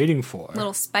been waiting for. A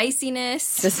little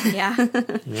spiciness. Yeah.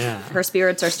 Yeah. Her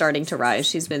spirits are starting to rise.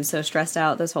 She's been so stressed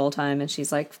out this whole time, and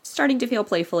she's like starting to feel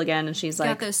playful again, and she's like,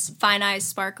 got those fine eyes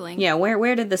sparkling. Yeah,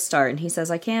 where did this start? And he says,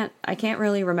 I can't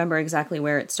really remember exactly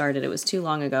where it started. It was too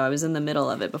long ago. I was in the middle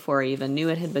of it before I even knew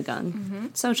it had begun. Mm-hmm.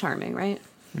 So charming, right?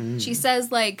 She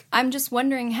says, like, I'm just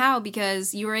wondering how,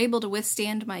 because you were able to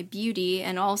withstand my beauty,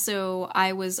 and also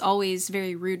I was always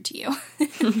very rude to you.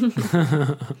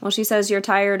 Well, she says you're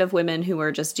tired of women who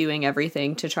are just doing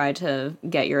everything to try to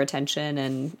get your attention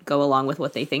and go along with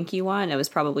what they think you want. It was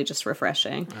probably just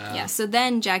refreshing. Yeah, so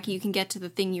then, Jackie, you can get to the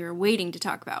thing you were waiting to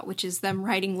talk about, which is them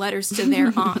writing letters to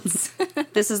their aunts.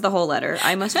 This is the whole letter.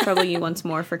 I must trouble you once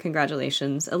more for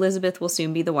congratulations. Elizabeth will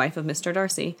soon be the wife of Mr.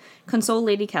 Darcy. Console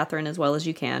Lady Catherine as well as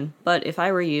you can. But if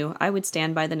I were you, I would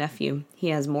stand by the nephew. He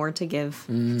has more to give.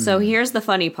 So here's the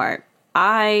funny part.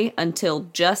 I, until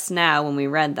just now when we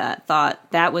read that,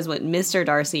 thought that was what Mr.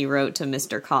 Darcy wrote to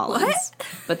Mr. Collins. What?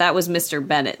 But that was Mr.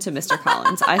 Bennett to Mr.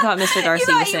 Collins. I thought Mr. Darcy You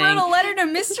thought was you saying... wrote a letter to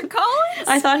Mr. Collins?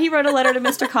 I thought he wrote a letter to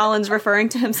Mr. Collins referring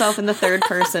to himself in the third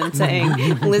person,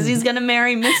 saying, Lizzie's gonna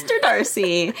marry Mr.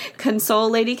 Darcy. Console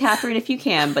Lady Catherine if you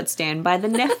can, but stand by the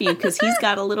nephew because he's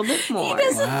got a little bit more.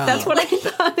 Wow. That's what I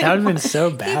thought. That would have been so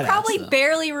bad. He probably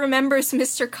barely remembers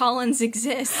Mr. Collins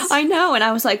exists. I know, and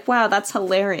I was like, wow, that's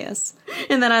hilarious.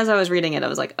 And then as I was reading it, I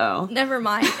was like, oh. Never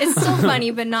mind. It's still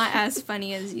funny, but not as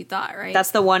funny as you thought, right?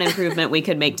 That's the one improvement we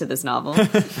could make to this novel.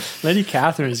 Lady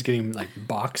Catherine is getting like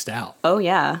boxed out. Oh,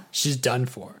 yeah. She's done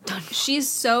for. She's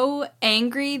so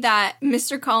angry that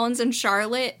Mr. Collins and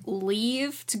Charlotte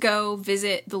leave to go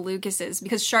visit the Lucases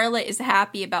because Charlotte is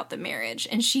happy about the marriage.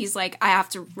 And she's like, I have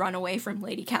to run away from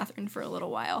Lady Catherine for a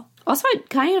little while. Also, I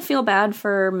kind of feel bad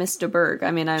for Miss de Bourgh. I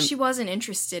mean, She wasn't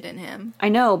interested in him. I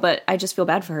know, but I just feel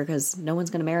bad for her because no one's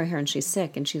going to marry her and she's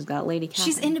sick and she's got Lady Catherine.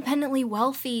 She's independently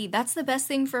wealthy. That's the best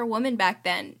thing for a woman back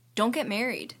then. Don't get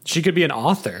married. She could be an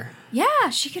author. Yeah,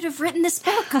 she could have written this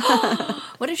book.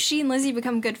 What if she and Lizzie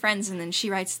become good friends and then she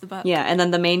writes the book? Yeah, and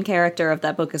then the main character of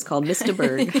that book is called Miss de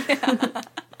Bourgh.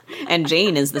 And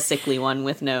Jane is the sickly one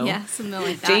with no... Yeah, something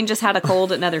like that. Jane just had a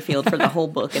cold at Netherfield for the whole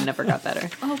book and never got better.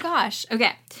 Oh, gosh.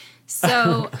 Okay.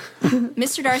 So,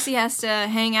 Mr. Darcy has to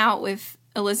hang out with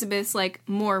Elizabeth's, like,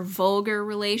 more vulgar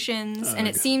relations. And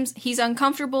it seems he's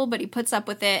uncomfortable, but he puts up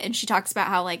with it. And she talks about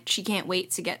how, like, she can't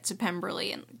wait to get to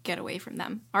Pemberley and get away from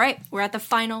them. All right. We're at the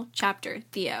final chapter.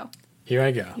 Theo, Here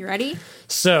I go. you ready?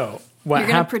 So, what You're going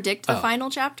to happened? predict the final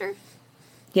chapter?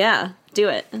 Yeah, do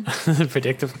it.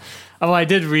 Predictive. Oh, I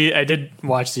did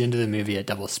watch the end of the movie at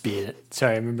double speed. So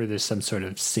I remember there's some sort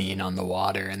of scene on the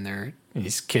water and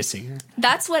he's kissing her.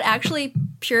 That's what actually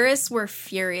purists were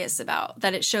furious about,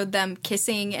 that it showed them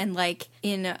kissing and, like,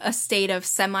 in a state of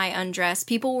semi-undress.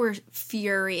 People were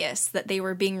furious that they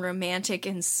were being romantic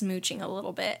and smooching a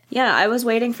little bit. Yeah, I was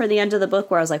waiting for the end of the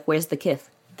book where I was like, where's the kiss?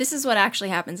 This is what actually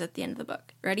happens at the end of the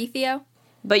book. Ready, Theo?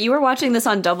 But you were watching this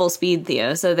on double speed,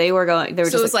 Theo, so they were So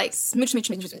just it was like smooch, smooch,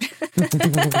 smooch, smooch.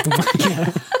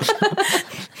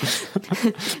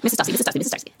 Mrs.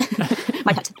 Darcy.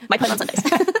 My pet on Sundays.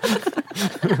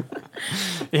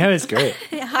 Yeah, it's great.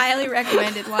 Highly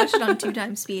recommended. Watch it on 2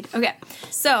 times speed. Okay,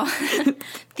 so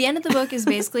the end of the book is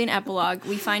basically an epilogue.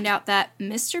 We find out that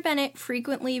Mr. Bennett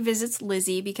frequently visits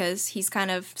Lizzie because he's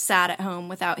kind of sad at home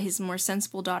without his more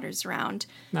sensible daughters around.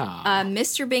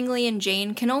 Mr. Bingley and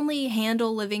Jane can only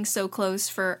handle living so close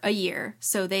for a year,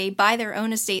 so they buy their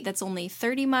own estate that's only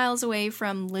 30 miles away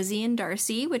from Lizzie and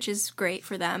Darcy, which is great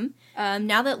for them.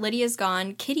 Now that Lydia's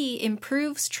gone, Kitty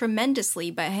improves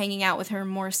tremendously by hanging out with her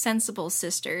more sensible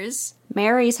sisters.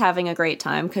 Mary's having a great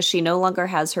time because she no longer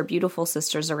has her beautiful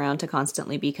sisters around to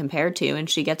constantly be compared to, and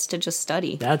she gets to just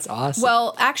study. That's awesome.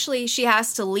 Well, actually, she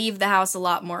has to leave the house a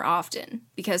lot more often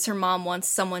because her mom wants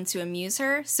someone to amuse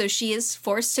her. So she is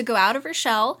forced to go out of her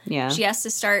shell. Yeah. She has to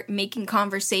start making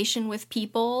conversation with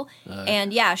people.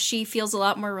 And yeah, she feels a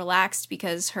lot more relaxed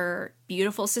because her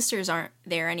beautiful sisters aren't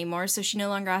there anymore. So she no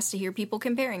longer has to hear people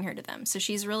comparing her to them. So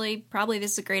she's really, probably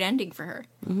this is a great ending for her.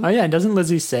 Oh, yeah. And doesn't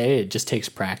Lizzie say it just takes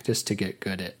practice to get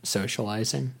good at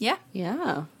socializing? Yeah.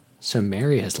 Yeah. So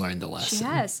Mary has learned the lesson. She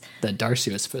has. That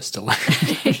Darcy was supposed to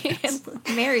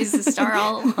learn. Mary's the star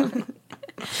all along.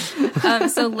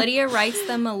 So Lydia writes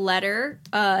them a letter,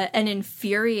 an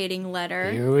infuriating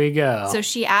letter. Here we go. So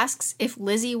she asks if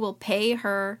Lizzie will pay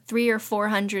her £300 or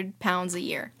 £400 a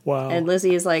year. Wow. And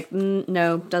Lizzie is like,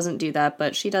 no, doesn't do that,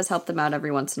 but she does help them out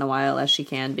every once in a while as she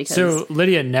can because... So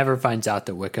Lydia never finds out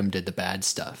that Wickham did the bad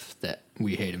stuff that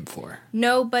we hate him for.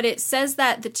 No, but it says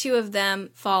that the two of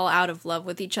them fall out of love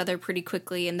with each other pretty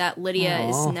quickly and that Lydia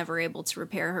is never able to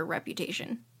repair her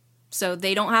reputation. So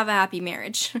they don't have a happy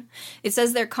marriage. It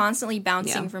says they're constantly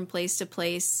bouncing Yeah. from place to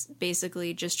place,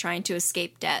 basically just trying to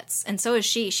escape debts. And so is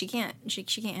she. She can't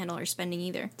handle her spending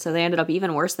either. So they ended up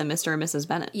even worse than Mr. and Mrs.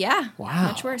 Bennet. Yeah. Wow.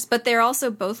 Much worse. But they're also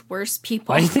both worse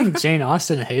people. Why do you think Jane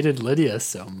Austen hated Lydia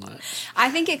so much? I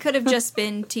think it could have just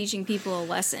been teaching people a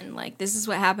lesson. Like, this is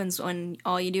what happens when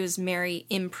all you do is marry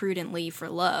imprudently for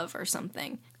love or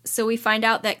something. So we find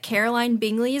out that Caroline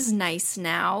Bingley is nice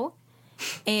now,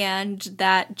 and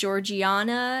that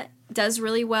Georgiana does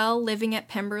really well living at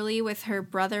Pemberley with her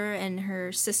brother and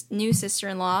her new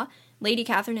sister-in-law. Lady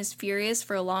Catherine is furious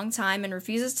for a long time and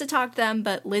refuses to talk to them,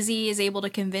 but Lizzie is able to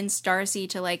convince Darcy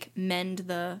to, like, mend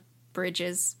the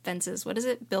fences. What is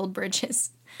it? Build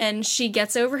bridges. And she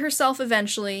gets over herself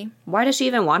eventually. Why does she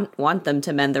even want them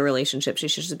to mend the relationship? She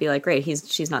should just be like, great,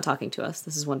 she's not talking to us.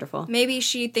 This is wonderful. Maybe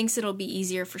she thinks it'll be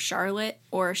easier for Charlotte,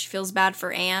 or she feels bad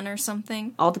for Anne or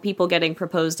something. All the people getting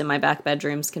proposed in my back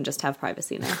bedrooms can just have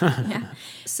privacy now. Yeah.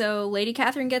 So Lady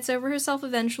Catherine gets over herself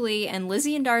eventually, and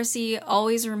Lizzie and Darcy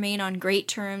always remain on great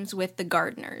terms with the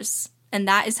Gardners. And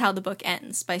that is how the book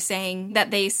ends, by saying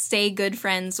that they stay good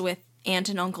friends with Aunt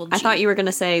and Uncle G. I thought you were going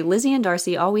to say Lizzie and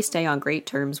Darcy always stay on great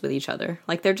terms with each other.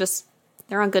 Like they're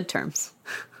on good terms.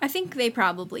 I think they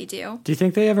probably do. Do you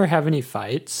think they ever have any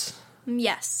fights?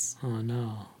 Yes. Oh,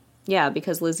 no. Yeah,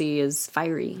 because Lizzie is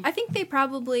fiery. I think they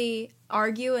probably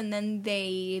argue and then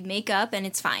they make up and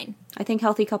it's fine. I think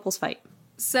healthy couples fight.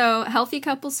 So, healthy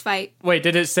couples fight. Wait,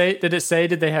 did it say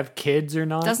did they have kids or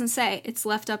not? Doesn't say. It's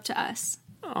left up to us.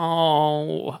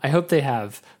 Oh, I hope they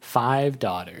have 5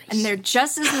 daughters. And they're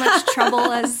just as much trouble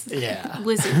as Yeah.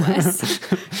 Lizzie was.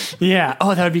 Yeah.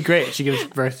 Oh, that would be great. She gives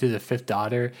birth to the 5th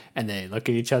daughter, and they look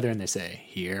at each other and they say,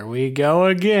 "Here we go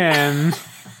again."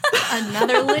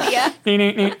 Another Lydia.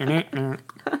 And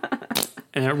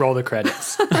then roll the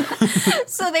credits.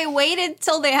 So they waited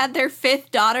till they had their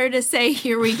 5th daughter to say,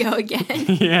 "Here we go again."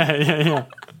 Yeah.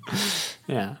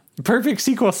 Yeah. Perfect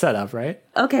sequel setup, right?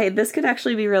 Okay, this could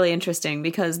actually be really interesting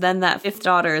because then that 5th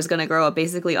daughter is going to grow up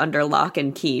basically under lock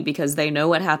and key because they know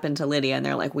what happened to Lydia and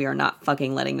they're like, we are not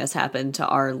fucking letting this happen to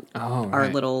our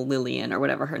right. little Lillian or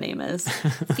whatever her name is.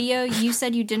 Theo, you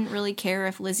said you didn't really care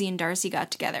if Lizzie and Darcy got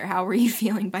together. How were you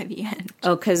feeling by the end?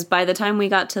 Oh, because by the time we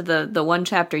got to the one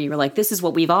chapter, you were like, this is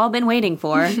what we've all been waiting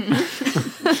for.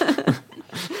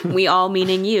 We all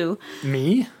meaning you.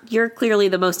 Me? You're clearly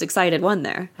the most excited one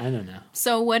there. I don't know.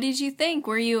 So what did you think?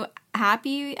 Were you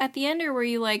happy at the end or were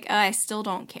you like, I still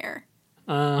don't care?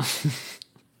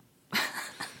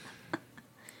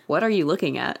 What are you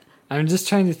looking at? I'm just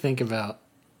trying to think about.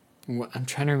 I'm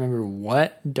trying to remember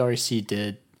what Darcy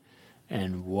did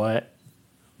and what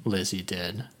Lizzie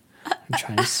did. I'm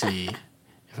trying to see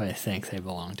if I think they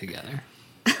belong together.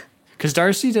 Because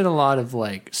Darcy did a lot of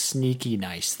like sneaky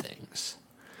nice things.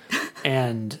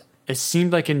 And it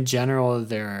seemed like in general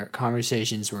their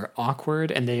conversations were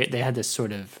awkward and they had this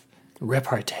sort of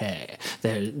repartee.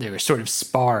 They were sort of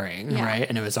sparring, Yeah. right?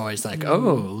 And it was always like,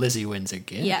 oh, Lizzie wins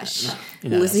again. Yes.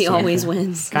 You know, Lizzie sort of- always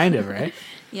wins. Kind of, right?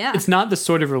 Yeah. It's not the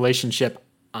sort of relationship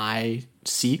I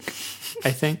seek,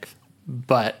 I think.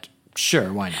 But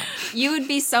sure, why not? You would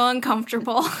be so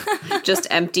uncomfortable. Just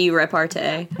empty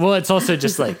repartee. Well, it's also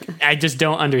just like, I just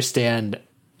don't understand,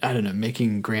 I don't know,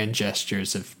 making grand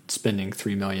gestures of spending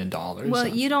 $3 million. Well,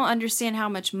 you don't understand how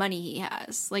much money he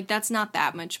has. Like, that's not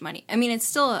that much money. I mean, it's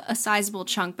still a sizable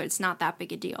chunk, but it's not that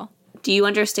big a deal. Do you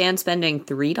understand spending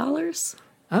 $3?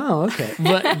 Oh, okay.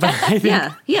 But I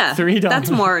think Yeah. $3. That's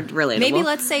more relatable. Maybe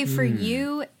let's say for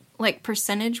you, like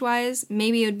percentage-wise,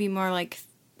 maybe it would be more like,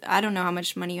 I don't know how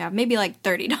much money you have. Maybe like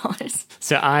 $30.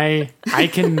 So I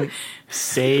can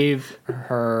save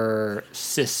her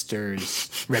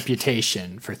sister's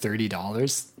reputation for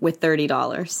 $30. with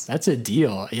 $30. That's a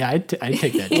deal. Yeah, I'd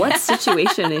take that deal. What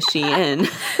situation is she in?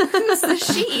 Who's the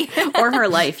she? Or her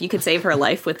life. You could save her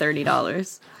life with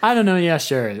 $30. I don't know. Yeah,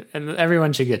 sure. And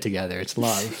everyone should get together. It's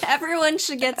love. Everyone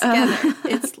should get together.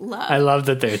 It's love. I love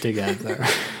that they're together.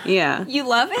 Yeah. You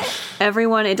love it?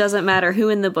 Everyone, it doesn't matter who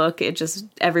in the book,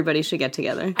 everybody should get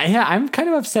together. I'm kind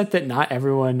of upset that not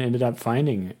everyone ended up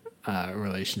finding a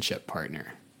relationship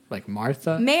partner. Like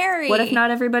Martha, Mary. What if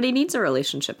not everybody needs a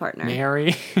relationship partner?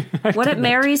 Mary. What if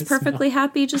Mary's perfectly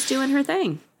happy just doing her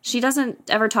thing? She doesn't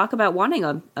ever talk about wanting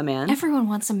a man. Everyone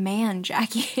wants a man,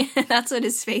 Jackie. That's what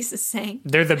his face is saying.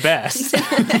 They're the best.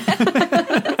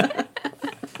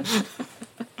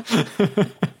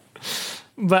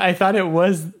 But I thought it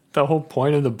was the whole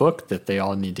point of the book that they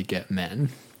all need to get men.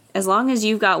 As long as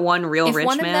you've got one real If rich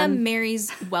one man. of them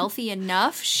marries wealthy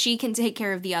enough, she can take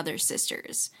care of the other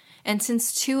sisters. And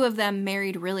since 2 of them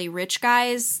married really rich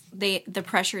guys, the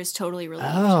pressure is totally relieved.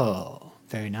 Oh,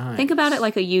 Very nice. Think about it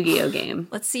like a Yu-Gi-Oh game.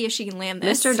 Let's see if she can land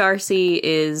this. Mr. Darcy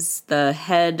is the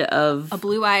head of A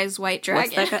Blue Eyes White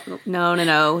what's Dragon. that guy?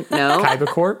 No. Kaiba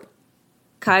Corp?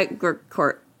 Kaiba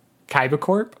Kaiba Corp?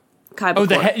 Corp. Oh,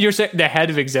 you're saying the head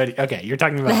of Exodia. Okay, you're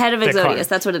talking about The head of card. Exodius,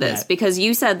 that's what it is. Yeah. Because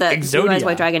you said that Blue Eyes Exodia.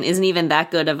 White Dragon isn't even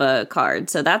that good of a card.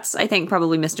 So that's, I think,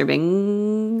 probably Mr.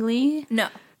 Bingley. No,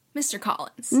 Mr.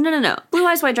 Collins. No. Blue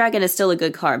Eyes White Dragon is still a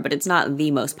good card, but it's not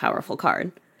the most powerful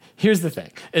card. Here's the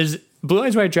thing: is Blue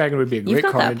Eyes White Dragon would be a great You've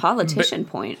got card. that politician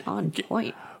point on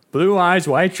point. Blue Eyes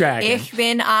White Dragon. Ich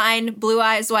bin ein Blue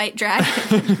Eyes White Dragon.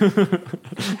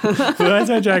 Blue Eyes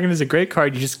White Dragon is a great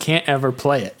card. You just can't ever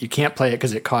play it. You can't play it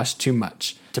because it costs too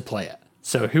much to play it.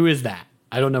 So who is that?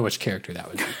 I don't know which character that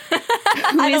would be.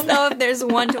 I don't know if there's a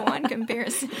one-to-one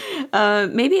comparison.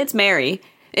 Maybe it's Mary.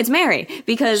 It's Mary,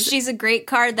 because She's a great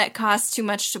card that costs too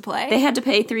much to play. they had to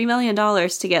pay $3 million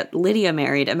to get Lydia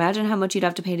married. Imagine how much you'd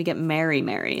have to pay to get Mary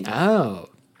married. Oh.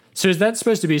 So is that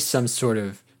supposed to be some sort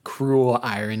of cruel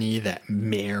irony that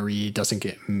Mary doesn't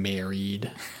get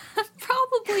married?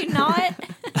 Probably not.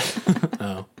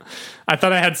 I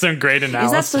thought I had some great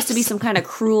analysis. Is that supposed to be some kind of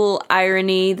cruel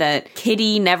irony that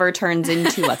Kitty never turns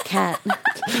into a cat?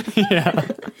 Yeah.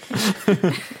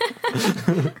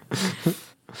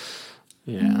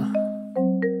 Yeah.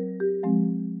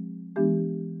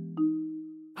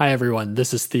 Hi, everyone.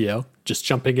 This is Theo, just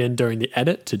jumping in during the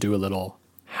edit to do a little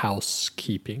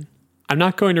housekeeping. I'm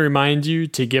not going to remind you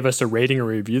to give us a rating or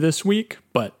review this week,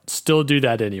 but still do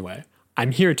that anyway.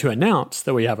 I'm here to announce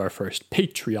that we have our first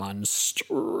Patreon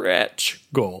stretch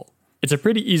goal. It's a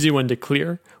pretty easy one to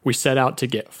clear. We set out to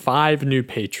get 5 new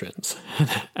patrons.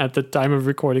 At the time of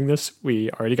recording this, we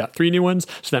already got 3 new ones,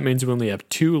 so that means we only have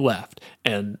 2 left.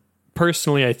 And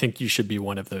personally, I think you should be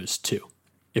one of those 2.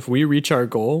 If we reach our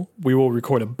goal, we will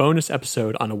record a bonus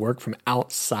episode on a work from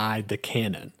outside the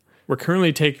canon. We're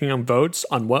currently taking on votes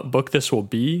on what book this will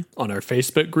be on our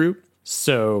Facebook group.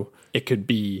 So it could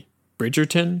be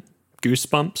Bridgerton,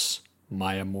 Goosebumps,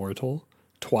 My Immortal,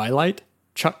 Twilight,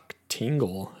 Chuck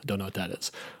Tingle, I don't know what that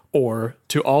is, or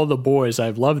To All the Boys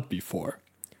I've Loved Before.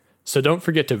 So don't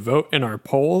forget to vote in our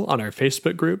poll on our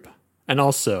Facebook group. And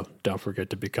also, don't forget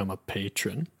to become a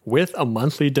patron. With a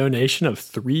monthly donation of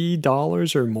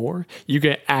 $3 or more, you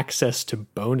get access to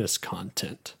bonus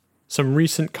content. Some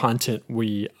recent content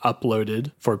we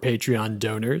uploaded for Patreon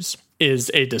donors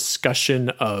is a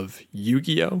discussion of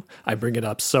Yu-Gi-Oh! I bring it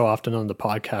up so often on the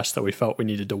podcast that we felt we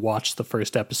needed to watch the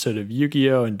first episode of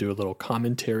Yu-Gi-Oh! And do a little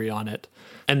commentary on it.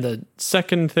 And the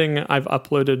second thing I've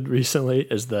uploaded recently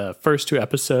is the first 2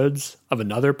 episodes of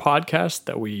another podcast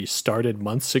that we started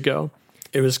months ago.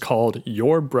 It was called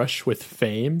Your Brush with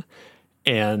Fame,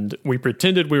 and we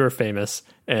pretended we were famous,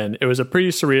 and it was a pretty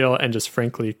surreal and just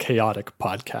frankly chaotic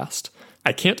podcast.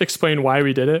 I can't explain why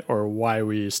we did it or why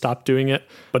we stopped doing it,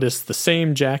 but it's the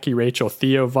same Jackie, Rachel,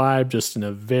 Theo vibe, just in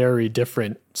a very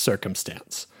different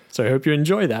circumstance. So I hope you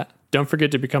enjoy that. Don't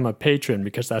forget to become a patron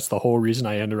because that's the whole reason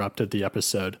I interrupted the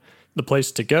episode. The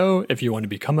place to go if you want to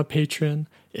become a patron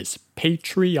is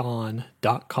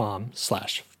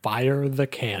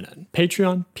patreon.com/firethecannon.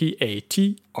 Patreon,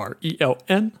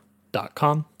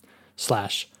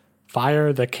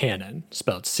 patreon.com/firethecannon,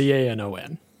 spelled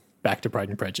CANON. Back to Pride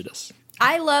and Prejudice.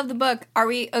 I love the book. Are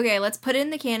we, okay, let's put it in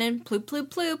the cannon. Ploop, ploop,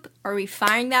 ploop. Are we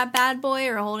firing that bad boy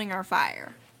or holding our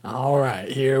fire? All right,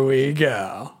 here we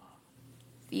go.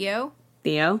 Theo?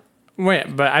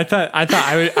 Wait, but I thought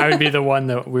I would be the one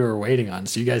that we were waiting on,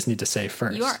 so you guys need to say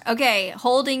first. You are. Okay,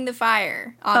 holding the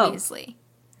fire, obviously.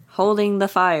 Holding the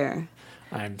fire.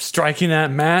 I'm striking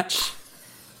that match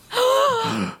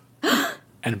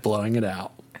and blowing it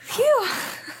out. Phew.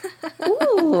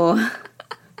 Ooh.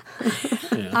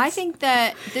 Yeah. I think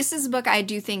that this is a book I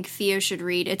do think Theo should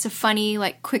read. It's a funny,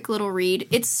 like, quick little read.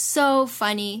 It's so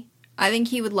funny. I think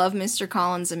he would love Mr.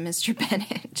 Collins and Mr.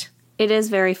 Bennett. It is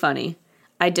very funny.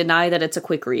 I deny that it's a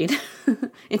quick read.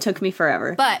 It took me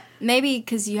forever. But maybe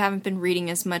because you haven't been reading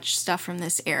as much stuff from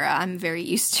this era, I'm very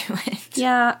used to it.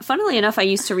 Yeah, funnily enough, I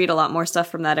used to read a lot more stuff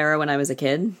from that era when I was a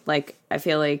kid. Like, I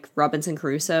feel like Robinson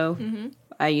Crusoe. Mm-hmm.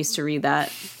 I used to read that.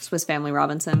 Swiss Family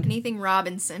Robinson. Anything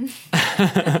Robinson.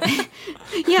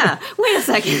 Yeah, wait a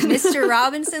second. Mr.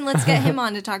 Robinson, let's get him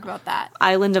on to talk about that.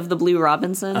 Island of the Blue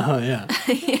Robinson. Oh, yeah.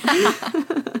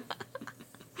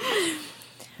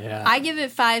 Yeah. I give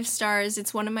it 5 stars.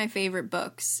 It's one of my favorite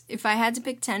books. If I had to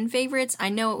pick 10 favorites, I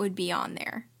know it would be on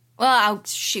there. Well,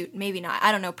 maybe not.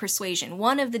 I don't know. Persuasion.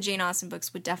 One of the Jane Austen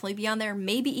books would definitely be on there,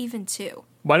 maybe even 2.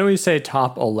 Why don't we say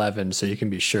top 11 so you can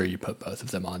be sure you put both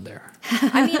of them on there?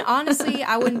 I mean, honestly,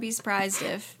 I wouldn't be surprised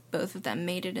if both of them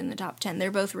made it in the top 10.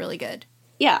 They're both really good.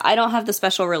 Yeah, I don't have the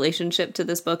special relationship to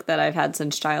this book that I've had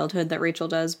since childhood that Rachel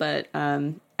does, but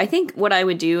I think what I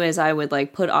would do is I would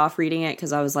like put off reading it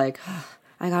because I was like,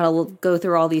 I gotta go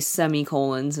through all these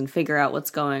semicolons and figure out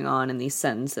what's going on in these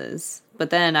sentences.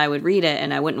 But then I would read it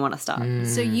and I wouldn't want to stop.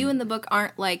 So you in the book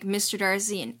aren't like Mr.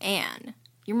 Darcy and Anne.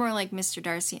 You're more like Mr.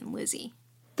 Darcy and Lizzie.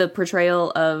 The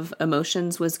portrayal of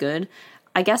emotions was good.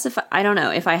 I guess if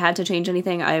I had to change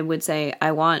anything, I would say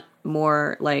I want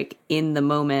more like in the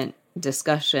moment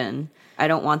discussion. I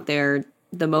don't want the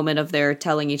moment of their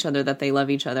telling each other that they love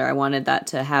each other. I wanted that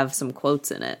to have some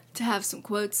quotes in it.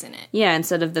 Yeah,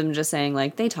 instead of them just saying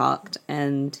like they talked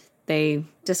and they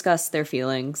discussed their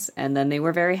feelings and then they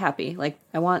were very happy. Like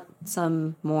I want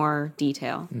some more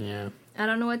detail. Yeah. I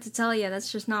don't know what to tell you.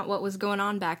 That's just not what was going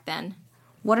on back then.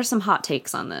 What are some hot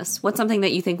takes on this? What's something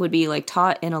that you think would be like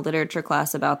taught in a literature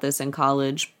class about this in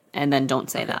college and then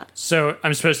don't say that? So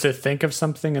I'm supposed to think of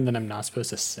something and then I'm not supposed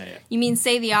to say it. You mean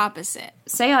say the opposite?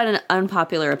 Say an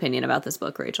unpopular opinion about this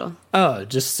book, Rachel. Oh,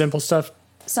 just simple stuff.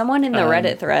 Someone in the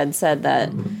Reddit thread said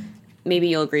that maybe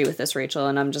you'll agree with this, Rachel,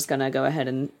 and I'm just going to go ahead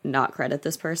and not credit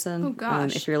this person. Oh,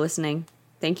 gosh. If you're listening,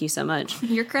 thank you so much.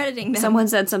 You're crediting them. Someone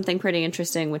said something pretty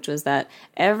interesting, which was that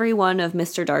every one of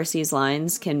Mr. Darcy's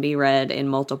lines can be read in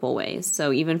multiple ways.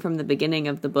 So even from the beginning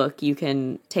of the book, you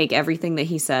can take everything that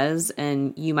he says,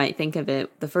 and you might think of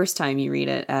it the first time you read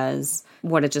it as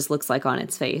what it just looks like on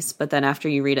its face. But then after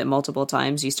you read it multiple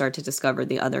times, you start to discover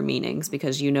the other meanings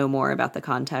because you know more about the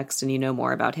context and you know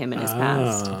more about him and his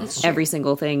past. Every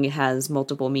single thing has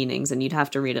multiple meanings, and you'd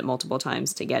have to read it multiple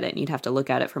times to get it. And you'd have to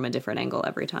look at it from a different angle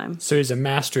every time. So he's a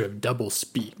master of double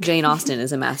speak. Jane Austen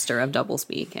is a master of double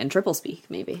speak and triple speak,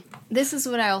 maybe. This is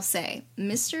what I'll say.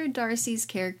 Mr. Darcy's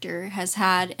character has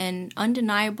had an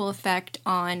undeniable effect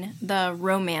on the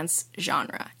romance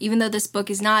genre. Even though this book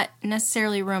is not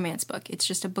necessarily a romance book, it's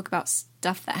just a book about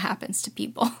stuff that happens to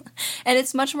people. And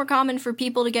it's much more common for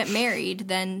people to get married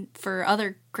than for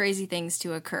other crazy things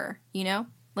to occur, you know?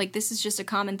 Like, this is just a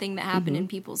common thing that happened in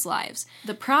people's lives.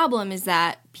 The problem is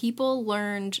that people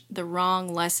learned the wrong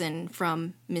lesson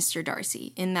from Mr.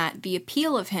 Darcy, in that the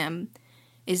appeal of him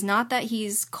is not that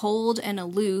he's cold and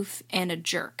aloof and a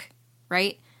jerk,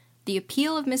 right? The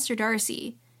appeal of Mr.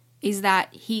 Darcy is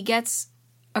that he gets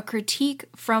a critique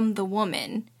from the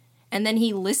woman, and then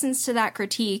he listens to that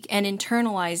critique and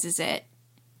internalizes it,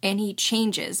 and he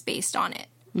changes based on it.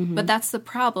 But that's the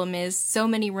problem, is so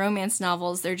many romance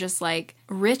novels, they're just like,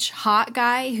 rich, hot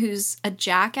guy who's a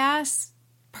jackass?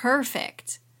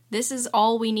 Perfect. This is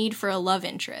all we need for a love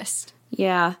interest.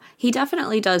 Yeah, he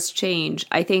definitely does change.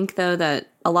 I think, though, that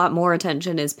a lot more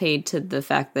attention is paid to the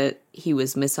fact that he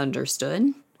was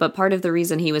misunderstood. But part of the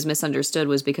reason he was misunderstood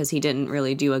was because he didn't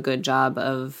really do a good job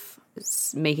of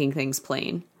making things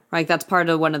plain. Like, that's part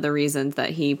of one of the reasons that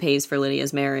he pays for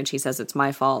Lydia's marriage. He says it's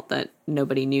my fault that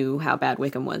nobody knew how bad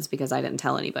Wickham was because I didn't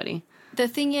tell anybody. The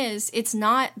thing is, it's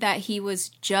not that he was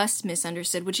just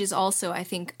misunderstood, which is also, I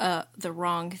think, the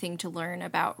wrong thing to learn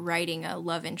about writing a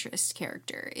love interest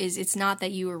character. Is it's not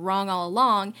that you were wrong all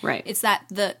along. Right. It's that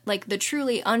the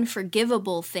truly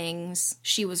unforgivable things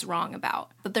she was wrong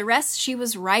about. But the rest she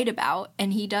was right about,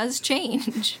 and he does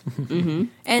change. And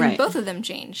Right. both of them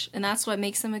change, and that's what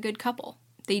makes them a good couple.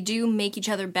 They do make each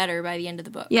other better by the end of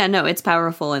the book. Yeah, no, it's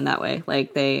powerful in that way.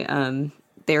 Like,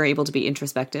 they're able to be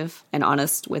introspective and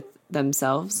honest with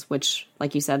themselves, which,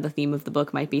 like you said, the theme of the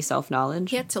book might be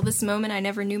self-knowledge. Yeah, till this moment I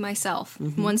never knew myself.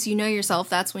 Once you know yourself,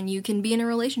 that's when you can be in a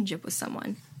relationship with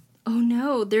someone. Oh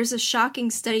no, there's a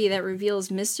shocking study that reveals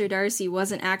Mr. Darcy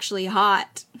wasn't actually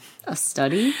hot. A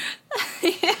study?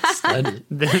 Study.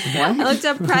 I looked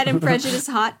up Pride and Prejudice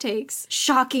hot takes.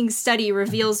 Shocking study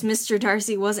reveals Mr.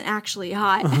 Darcy wasn't actually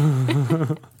hot.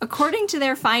 According to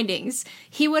their findings,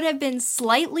 he would have been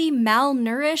slightly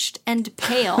malnourished and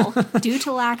pale due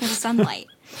to lack of sunlight.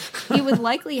 He would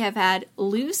likely have had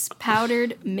loose,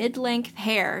 powdered, mid-length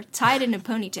hair tied in a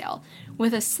ponytail,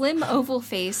 with a slim oval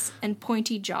face and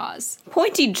pointy jaws.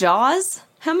 Pointy jaws?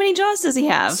 How many jaws does he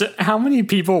have? So how many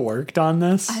people worked on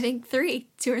this? I think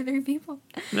 2 or 3 people.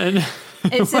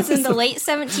 It says in the late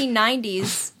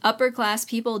 1790s, upper-class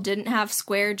people didn't have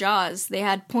square jaws. They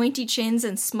had pointy chins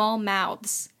and small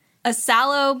mouths. A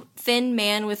sallow, thin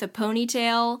man with a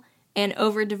ponytail and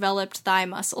overdeveloped thigh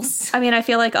muscles. I mean, I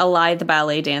feel like a lithe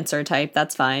ballet dancer type,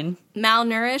 that's fine.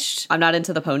 Malnourished. I'm not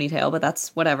into the ponytail, but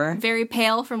that's whatever. Very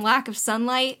pale from lack of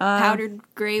sunlight. Powdered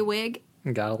gray wig.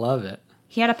 Gotta love it.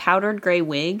 He had a powdered gray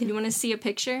wig. You want to see a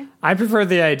picture? I prefer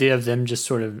the idea of them just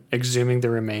sort of exhuming the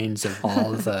remains of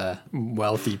all the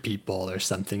wealthy people or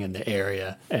something in the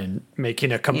area and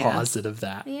making a composite of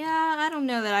that. Yeah, I don't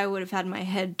know that I would have had my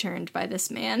head turned by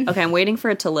this man. Okay, I'm waiting for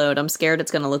it to load. I'm scared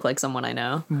it's going to look like someone I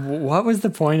know. What was the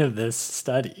point of this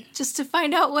study? Just to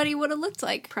find out what he would have looked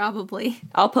like, probably.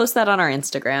 I'll post that on our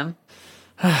Instagram.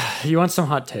 You want some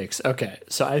hot takes? Okay,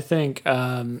 so I think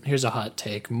here's a hot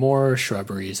take. More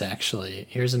shrubberies, actually.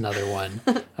 Here's another one.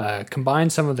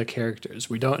 Combine some of the characters.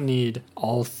 We don't need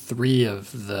all three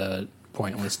of the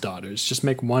pointless daughters. Just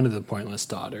make one of the pointless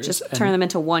daughters. Just turn them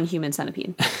into one human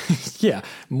centipede. Yeah,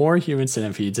 more human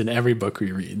centipedes in every book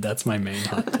we read. That's my main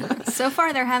hot take. So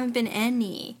far, there haven't been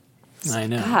any. I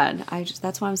know. God,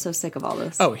 that's why I'm so sick of all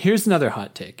this. Oh, here's another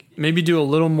hot take. Maybe do a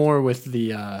little more with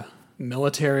the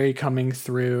military coming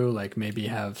through, like maybe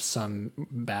have some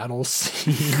battle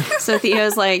scene. So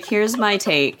Theo's like, here's my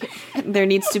take. There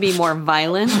needs to be more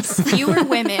violence. Fewer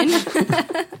women.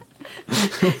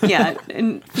 Yeah,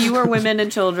 and fewer women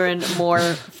and children, more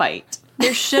fight.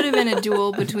 There should have been a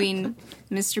duel between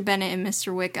Mr. Bennett and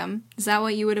Mr. Wickham. Is that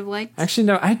what you would have liked? Actually,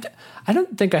 no, I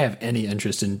don't think I have any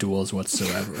interest in duels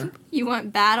whatsoever. You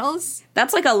want battles?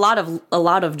 That's like a lot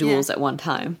of duels Yeah. at one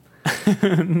time.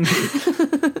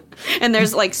 And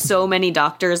there's like so many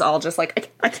doctors all just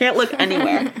like, I can't look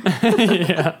anywhere.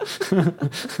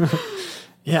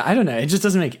 Yeah, I don't know. It just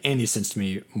doesn't make any sense to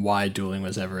me why dueling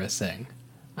was ever a thing.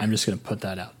 I'm just going to put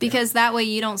that out there. Because that way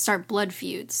you don't start blood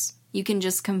feuds. You can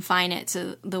just confine it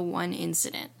to the one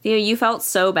incident. Theo, you felt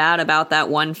so bad about that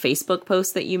one Facebook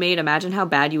post that you made. Imagine how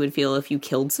bad you would feel if you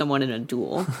killed someone in a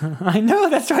duel. I know,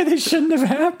 that's why they shouldn't have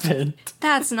happened.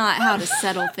 That's not how to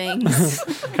settle things.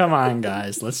 Come on,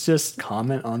 guys. Let's just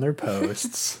comment on their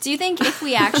posts. Do you think if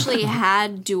we actually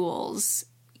had duels,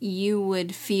 you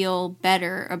would feel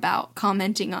better about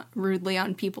commenting rudely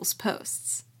on people's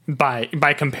posts? By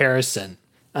comparison.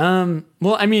 Well,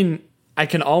 I mean, I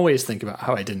can always think about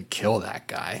how I didn't kill that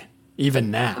guy,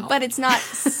 even now. But it's not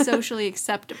socially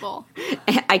acceptable.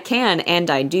 I can and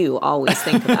I do always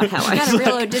think about how I got a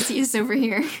real Odysseus over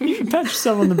here. Pat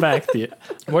yourself on the back, Thea.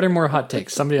 What are more hot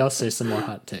takes? Somebody else say some more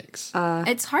hot takes.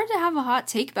 It's hard to have a hot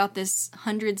take about this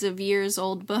hundreds of years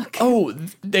old book. Oh,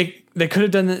 they could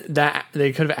have done that.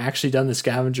 They could have actually done the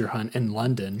scavenger hunt in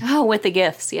London. Oh, with the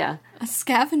gifts, yeah. A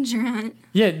scavenger hunt.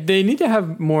 Yeah, they need to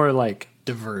have more like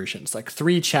diversions, like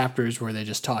 3 chapters where they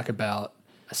just talk about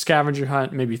a scavenger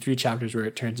hunt, maybe 3 chapters where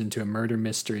it turns into a murder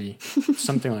mystery,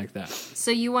 something like that. So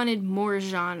you wanted more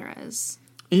genres.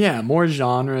 Yeah, more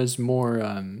genres,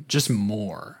 more, just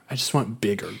more. I just want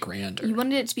bigger, grander. You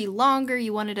wanted it to be longer.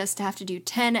 You wanted us to have to do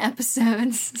 10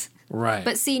 episodes. Right.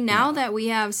 But see, now that we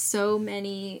have so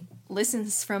many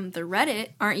listens from the Reddit,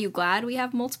 aren't you glad we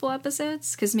have multiple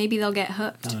episodes? Because maybe they'll get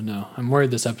hooked. I don't know. I'm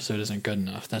worried this episode isn't good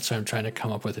enough. That's why I'm trying to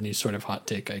come up with any sort of hot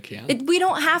take I can. We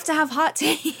don't have to have hot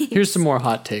takes. Here's some more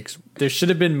hot takes. There should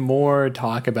have been more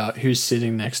talk about who's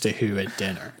sitting next to who at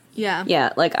dinner. Yeah.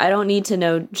 Yeah, like I don't need to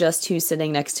know just who's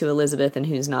sitting next to Elizabeth and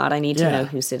who's not. I need to Yeah. know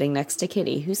who's sitting next to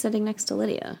Kitty, who's sitting next to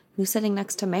Lydia, who's sitting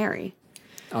next to Mary.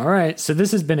 All right, so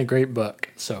this has been a great book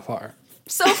so far.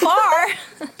 So far.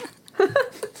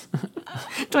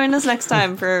 Join us next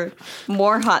time for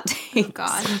more hot takes.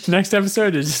 God. Next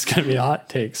episode is just going to be hot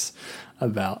takes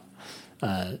about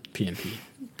PMP.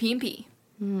 P&P.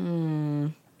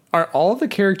 Are all the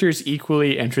characters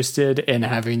equally interested in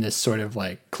having this sort of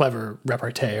like clever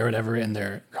repartee or whatever in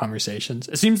their conversations?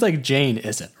 It seems like Jane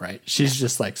isn't, right? She's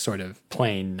just like sort of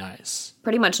plain nice.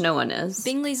 Pretty much no one is.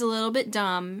 Bingley's a little bit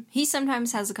dumb. He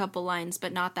sometimes has a couple lines,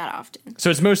 but not that often. So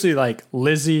it's mostly like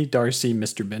Lizzie, Darcy,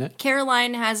 Mr. Bennett.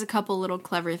 Caroline has a couple little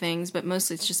clever things, but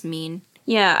mostly it's just mean.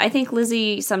 Yeah, I think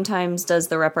Lizzie sometimes does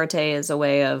the repartee as a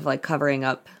way of like covering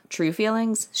up true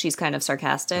feelings. She's kind of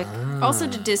sarcastic. Also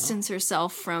to distance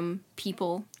herself from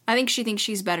people. I think she thinks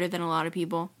she's better than a lot of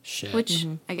people. Shit. Which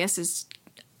I guess is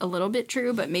a little bit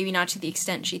true, but maybe not to the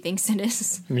extent she thinks it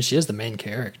is. I mean, she is the main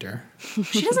character.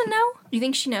 She doesn't know? Do you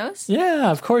think she knows?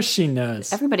 Yeah, of course she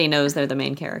knows. Everybody knows they're the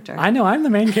main character. I know I'm the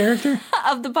main character.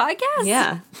 Of the podcast?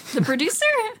 Yeah. The producer?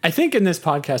 I think in this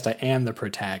podcast I am the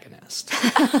protagonist.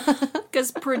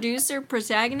 Because producer,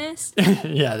 protagonist?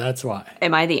 Yeah, that's why.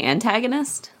 Am I the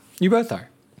antagonist? You both are.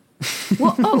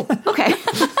 Well, oh, okay.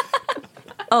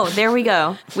 Oh, there we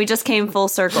go. We just came full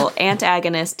circle.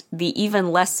 Antagonist, the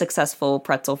even less successful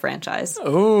pretzel franchise.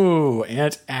 Oh,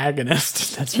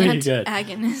 antagonist. That's pretty good.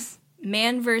 Antagonist.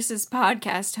 Man versus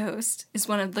podcast host is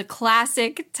one of the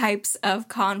classic types of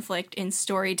conflict in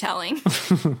storytelling.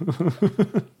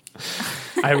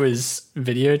 I was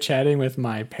video chatting with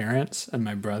my parents and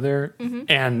my brother,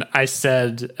 and I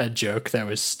said a joke that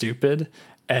was stupid,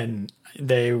 and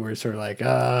they were sort of like,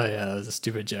 oh, yeah, that was a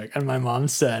stupid joke. And my mom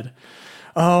said,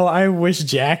 oh, I wish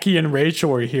Jackie and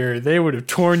Rachel were here. They would have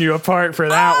torn you apart for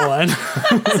that one.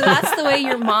 So that's the way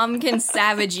your mom can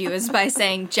savage you, is by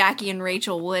saying Jackie and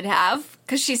Rachel would have,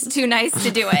 because she's too nice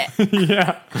to do it.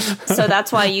 Yeah. So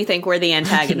that's why you think we're the Yeah.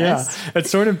 antagonists. It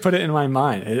sort of put it in my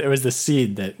mind. It was the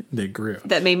seed that grew.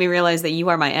 That made me realize that you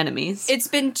are my enemies. It's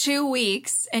been 2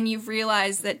 weeks, and you've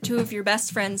realized that 2 of your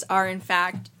best friends are, in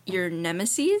fact, your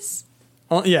nemesis?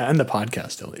 Well, yeah, and the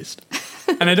podcast, at least.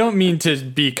 And I don't mean to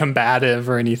be combative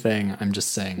or anything. I'm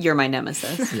just saying. You're my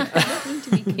nemesis. To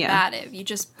be combative. You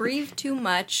just breathe too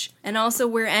much, and also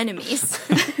we're enemies.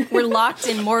 We're locked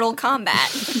in mortal combat.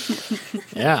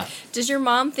 Yeah. Does your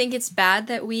mom think it's bad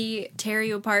that we tear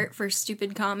you apart for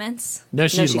stupid comments? No,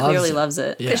 she, No, she loves clearly it. loves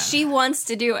it. Yeah. Because she wants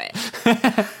to do it.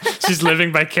 She's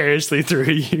living vicariously through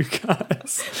you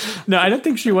guys. No, I don't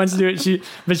think she wants to do it.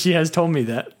 But she has told me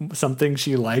that something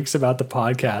she likes about the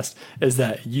podcast is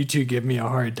that you two give me a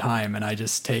hard time and I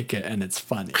just take it and it's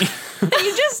funny.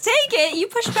 You just take it. You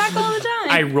push back all the time.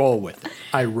 I roll with it.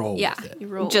 yeah, with it. you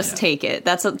roll. Just take it.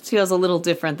 Feels a little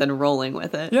different than rolling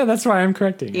with it. Yeah, that's why I'm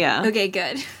correcting. Yeah. Okay,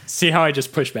 good. See how I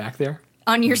just push back there?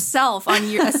 On yourself, on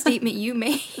a statement you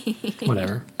made.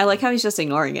 Whatever. I like how he's just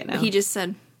ignoring it now. He just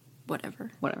said,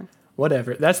 whatever. Whatever.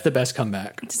 Whatever. That's the best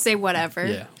comeback. To say whatever.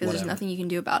 Yeah, Because there's whatever. nothing you can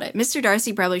do about it. Mr.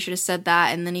 Darcy probably should have said that,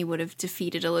 and then he would have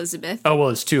defeated Elizabeth. Oh, well,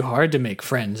 it's too hard to make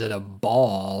friends at a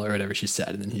ball or whatever she said.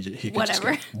 And then he could just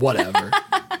Whatever. go, whatever.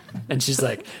 And she's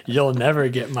like, you'll never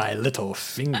get my little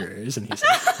fingers. And he's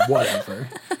like, whatever.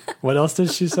 What else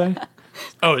did she say?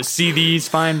 Oh, see these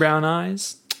fine brown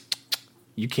eyes?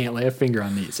 You can't lay a finger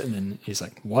on these. And then he's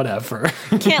like, whatever.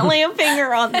 Can't lay a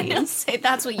finger on these. Say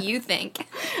that's what you think.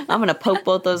 I'm going to poke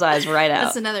both those eyes right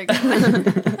out. That's another good one.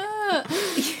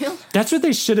 That's what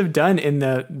they should have done in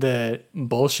the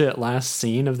bullshit last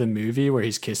scene of the movie where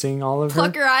he's kissing all of her.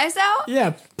 Pluck her eyes out,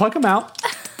 Yeah, pluck him out.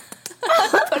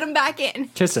 put them back in.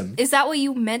 Kiss him. Is that what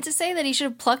you meant to say? That he should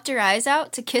have plucked her eyes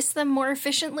out to kiss them more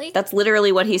efficiently? That's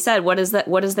literally what he said. What is that?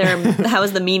 What is there? How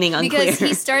is the meaning unclear? Because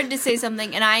he started to say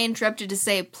something, and I interrupted to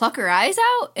say, pluck her eyes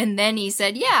out? And then he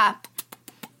said, yeah.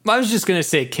 I was just going to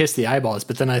say kiss the eyeballs,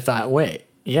 but then I thought, wait,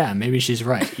 yeah, maybe she's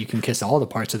right. You can kiss all the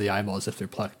parts of the eyeballs if they're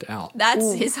plucked out.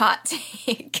 That's his hot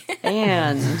take.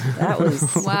 And that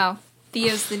was... Wow.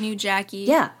 Theo's the new Jackie.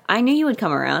 Yeah, I knew you would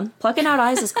come around. Plucking out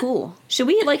eyes is cool. Should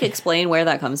we, explain where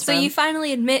that comes So from? you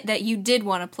finally admit that you did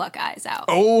want to pluck eyes out.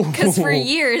 Oh, Because for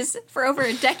years, for over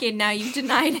a decade now, you've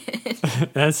denied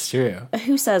it. that's true.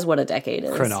 Who says what a decade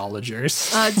is?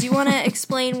 Chronologers. Do you want to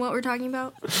explain what we're talking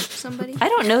about? Somebody? I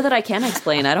don't know that I can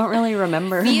explain. I don't really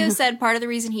remember. Theo said part of the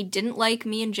reason he didn't like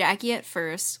me and Jackie at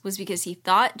first was because he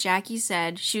thought Jackie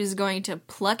said she was going to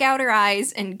pluck out her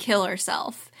eyes and kill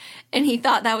herself. And he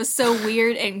thought that was so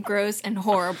weird and gross and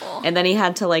horrible. And then he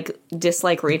had to,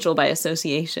 dislike Rachel by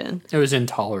association. It was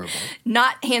intolerable.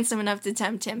 Not handsome enough to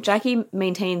tempt him. Jackie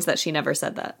maintains that she never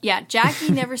said that. Yeah, Jackie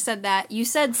never said that. You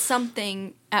said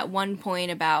something at one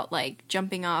point about,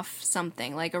 jumping off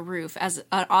something, like a roof, as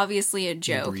obviously a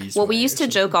joke. Well, we used to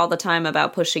joke all the time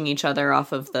about pushing each other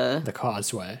off of the The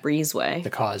causeway. breezeway. The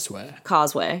causeway.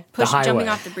 Causeway. Jumping highway.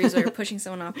 off the breezeway or pushing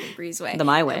someone off the breezeway. The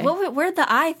my way. Where'd the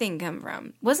eye thing come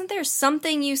from? Wasn't there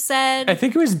something you said? I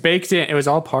think it was baked in. It was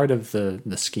all part of the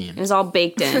scheme. It was all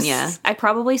baked in, yeah. I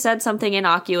probably said something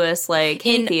innocuous like,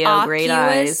 hey, Theo, great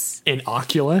eyes.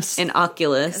 Innocuous.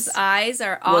 Innocuous. Eyes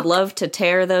are Would love to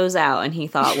tear those out. And he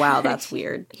thought, wow, that's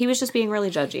weird. He was just being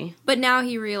really judgy. But now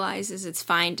he realizes it's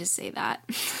fine to say that.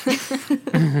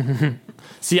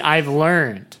 See, I've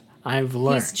learned.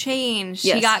 He's changed.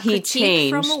 Yes, he got he critique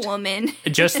from a changed. woman.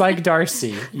 Just like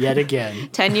Darcy, yet again.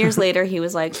 10 years later, he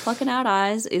was like, plucking out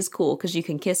eyes is cool because you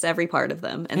can kiss every part of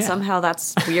them. And Yeah. somehow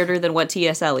that's weirder than what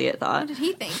T.S. Eliot thought. What did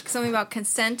he think? Something about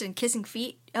consent and kissing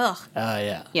feet? Ugh,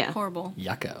 Yeah. Yeah. horrible.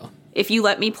 Yucko. If you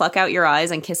let me pluck out your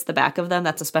eyes and kiss the back of them,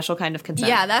 that's a special kind of consent.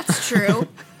 Yeah, that's true.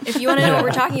 If you want to know what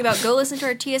we're talking about, go listen to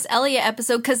our T.S. Eliot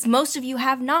episode, because most of you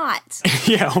have not.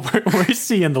 Yeah, we're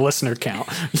seeing the listener count.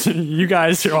 You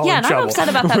guys are all Yeah, in and trouble. I'm upset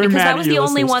about that We're because mad that at was you the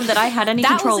only listeners. one that I had any That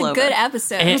control was a over. good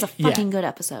episode. It was a Yeah. fucking good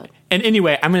episode. And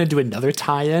anyway, I'm going to do another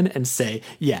tie-in and say,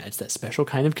 yeah, it's that special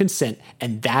kind of consent,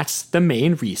 and that's the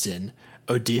main reason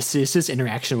Odysseus'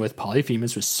 interaction with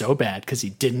Polyphemus was so bad, because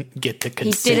he didn't get the He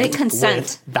consent. didn't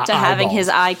consent with the to having eyeball. his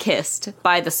eye kissed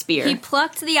by the spear. He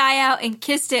plucked the eye out and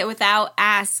kissed it without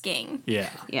asking. Yeah.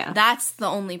 yeah. That's the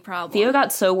only problem. Theo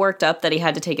got so worked up that he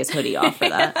had to take his hoodie off for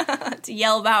that. To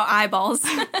yell about eyeballs.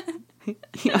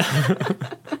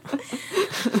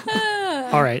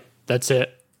 All right, that's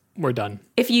it. We're done.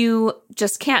 If you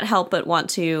just can't help but want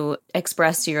to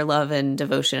express your love and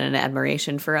devotion and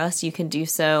admiration for us, you can do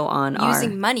so on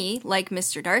Using money like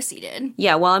Mr. Darcy did.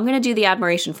 Yeah, well, I'm going to do the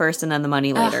admiration first and then the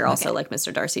money later, okay. also like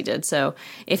Mr. Darcy did. So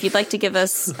if you'd like to give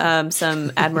us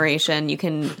some admiration, you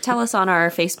can tell us on our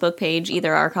Facebook page,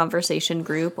 either our conversation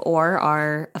group or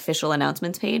our official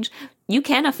announcements page. You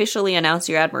can officially announce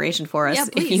your admiration for us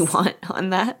if you want on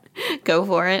that. Go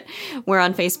for it. We're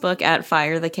on Facebook at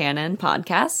Fire the Cannon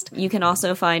Podcast. You can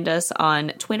also find us on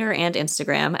Twitter and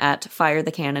Instagram at Fire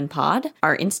the Cannon Pod.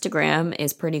 Our Instagram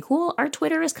is pretty cool. Our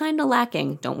Twitter is kind of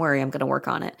lacking. Don't worry, I'm going to work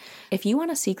on it. If you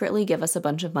want to secretly give us a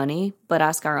bunch of money, but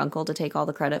ask our uncle to take all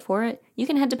the credit for it, you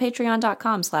can head to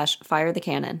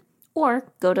patreon.com/firethecannon or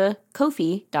go to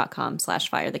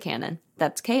kofi.com/firethecannon.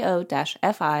 That's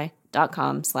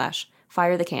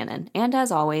ko-fi.com/firethecannon. And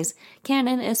as always,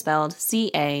 cannon is spelled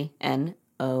C-A-N-O-N.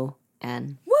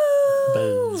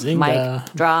 Bazinga.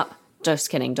 Mic drop. Just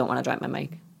kidding. Don't want to drop my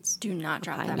mic. Do not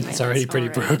drop that. It's already pretty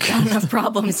broken. Got enough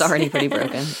problems. It's already pretty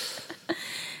broken.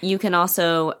 You can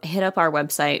also hit up our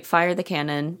website,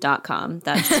 firethecannon.com.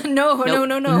 That's No. No,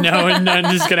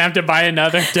 I'm just going to have to buy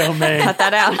another domain. cut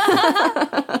that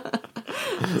out.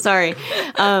 Sorry.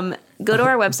 Go to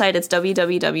our website. It's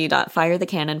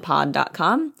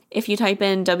www.firethecannonpod.com. If you type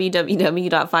in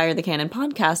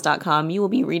www.firethecannonpodcast.com, you will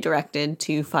be redirected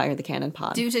to Fire the Cannon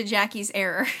Pod. Due to Jackie's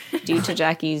error. Due to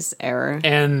Jackie's error.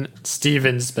 And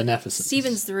Steven's beneficence.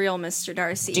 Steven's the real Mr.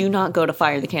 Darcy. Do not go to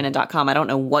firethecannon.com. I don't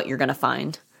know what you're going to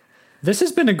find. This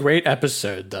has been a great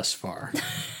episode thus far.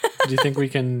 Do you think we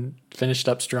can finish it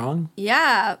up strong?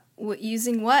 Yeah.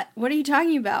 Using what? What are you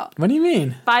talking about? What do you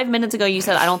mean? 5 minutes ago, you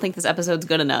said, I don't think this episode's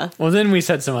good enough. Well, then we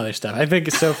said some other stuff. I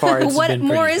think so far it's What been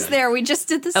more pretty is good. there? We just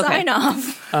did the sign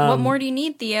off. What more do you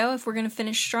need, Theo, if we're going to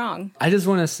finish strong? I just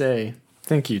want to say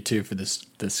thank you, too, for this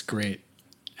great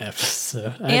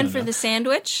episode. And for the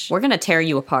sandwich? We're going to tear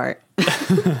you apart.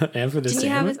 And for the Didn't you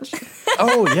have sandwich.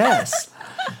 Oh, yes.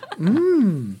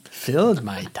 Filled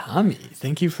my tummy.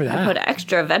 Thank you for that. I put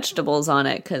extra vegetables on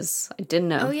it because I didn't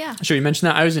know. Oh, yeah. Should we mention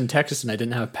that I was in Texas and I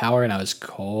didn't have power and I was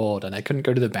cold and I couldn't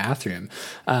go to the bathroom.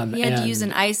 He had to use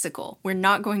an icicle. We're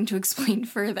not going to explain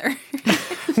further.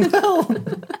 No.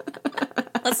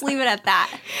 Let's leave it at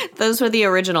that. Those were the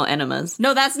original enemas.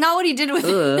 No, that's not what he did with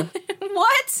it.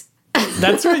 What?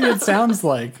 That's what it sounds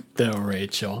like, though,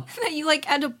 Rachel. That you like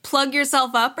had to plug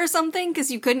yourself up or something because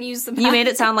you couldn't use the bathroom? You made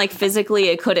it sound like physically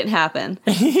it couldn't happen.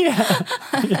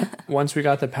 Yeah. Once we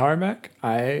got the power back,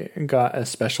 I got a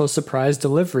special surprise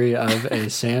delivery of a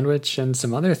sandwich and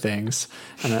some other things.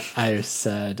 And I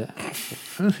said,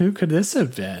 who could this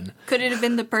have been? Could it have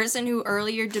been the person who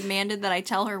earlier demanded that I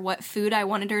tell her what food I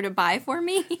wanted her to buy for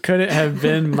me? Could it have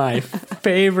been my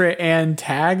favorite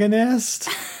antagonist?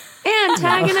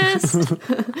 Antagonist!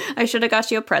 I should have got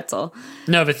you a pretzel.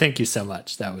 No, but thank you so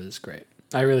much. That was great.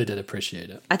 I really did appreciate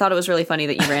it. I thought it was really funny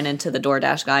that you ran into the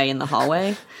DoorDash guy in the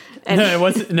hallway. And No, it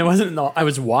wasn't. It wasn't. I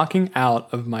was walking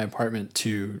out of my apartment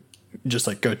to just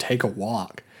like go take a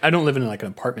walk. I don't live in like an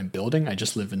apartment building. I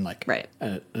just live in like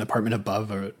an apartment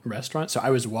above a restaurant. So I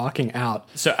was walking out.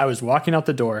 So I was walking out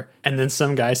the door, and then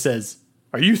some guy says,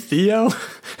 "Are you Theo?"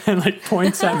 and like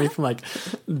points at me from like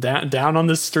down on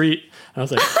the street. I was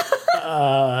like,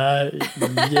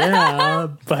 yeah,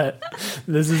 but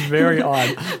this is very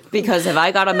odd. because have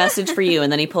I got a message for you?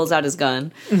 And then he pulls out his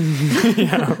gun.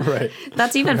 Yeah, right.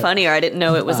 That's even funnier. I didn't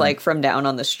know it was like from down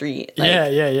on the street. Like,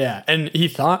 Yeah. And he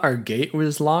thought our gate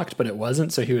was locked, but it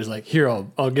wasn't. So he was like, "Here,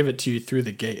 I'll give it to you through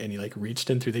the gate." And he like reached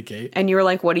in through the gate. And you were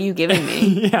like, what are you giving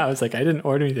me? Yeah, I was like, I didn't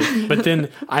order anything. But then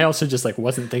I also just like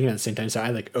wasn't thinking at the same time. So I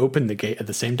like opened the gate at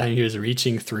the same time he was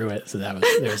reaching through it. So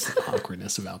there's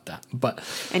awkwardness about that.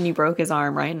 And you broke his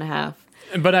arm right in half.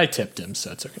 But I tipped him,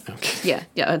 so it's okay. Yeah,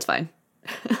 that's fine.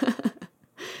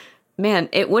 Man,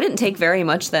 it wouldn't take very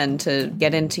much then to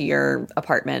get into your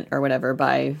apartment or whatever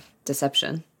by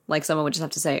deception. Like someone would just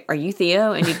have to say, "Are you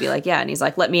Theo?" And you'd be like, "Yeah." And he's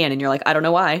like, "Let me in." And you're like, "I don't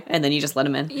know why." And then you just let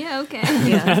him in. Yeah, okay.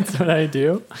 Yeah, That's what I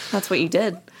do. that's what you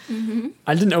did.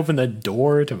 I didn't open the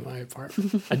door to my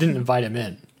apartment. I didn't invite him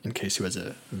in case he was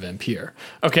a vampire.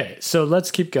 Okay, so let's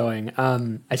keep going.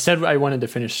 I said I wanted to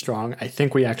finish strong. I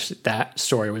think that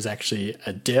story was actually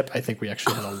a dip. I think we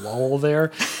actually had a lull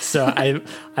there. So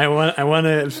I want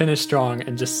to finish strong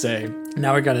and just say,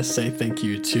 now we got to say thank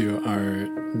you to our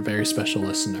very special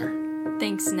listener.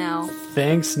 Thanks, Nell.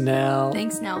 Thanks, Nell.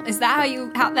 Thanks, Nell. Is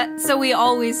that so we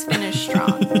always finish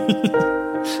strong?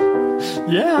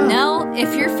 Yeah. Nell,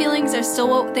 if your feelings are still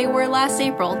what they were last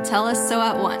April, tell us so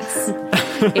at once.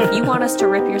 If you want us to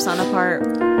rip your son apart,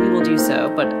 we will do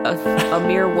so. But a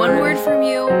mere One word from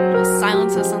you will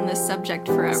silence us on this subject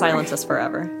forever. Silence us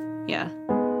forever. Yeah.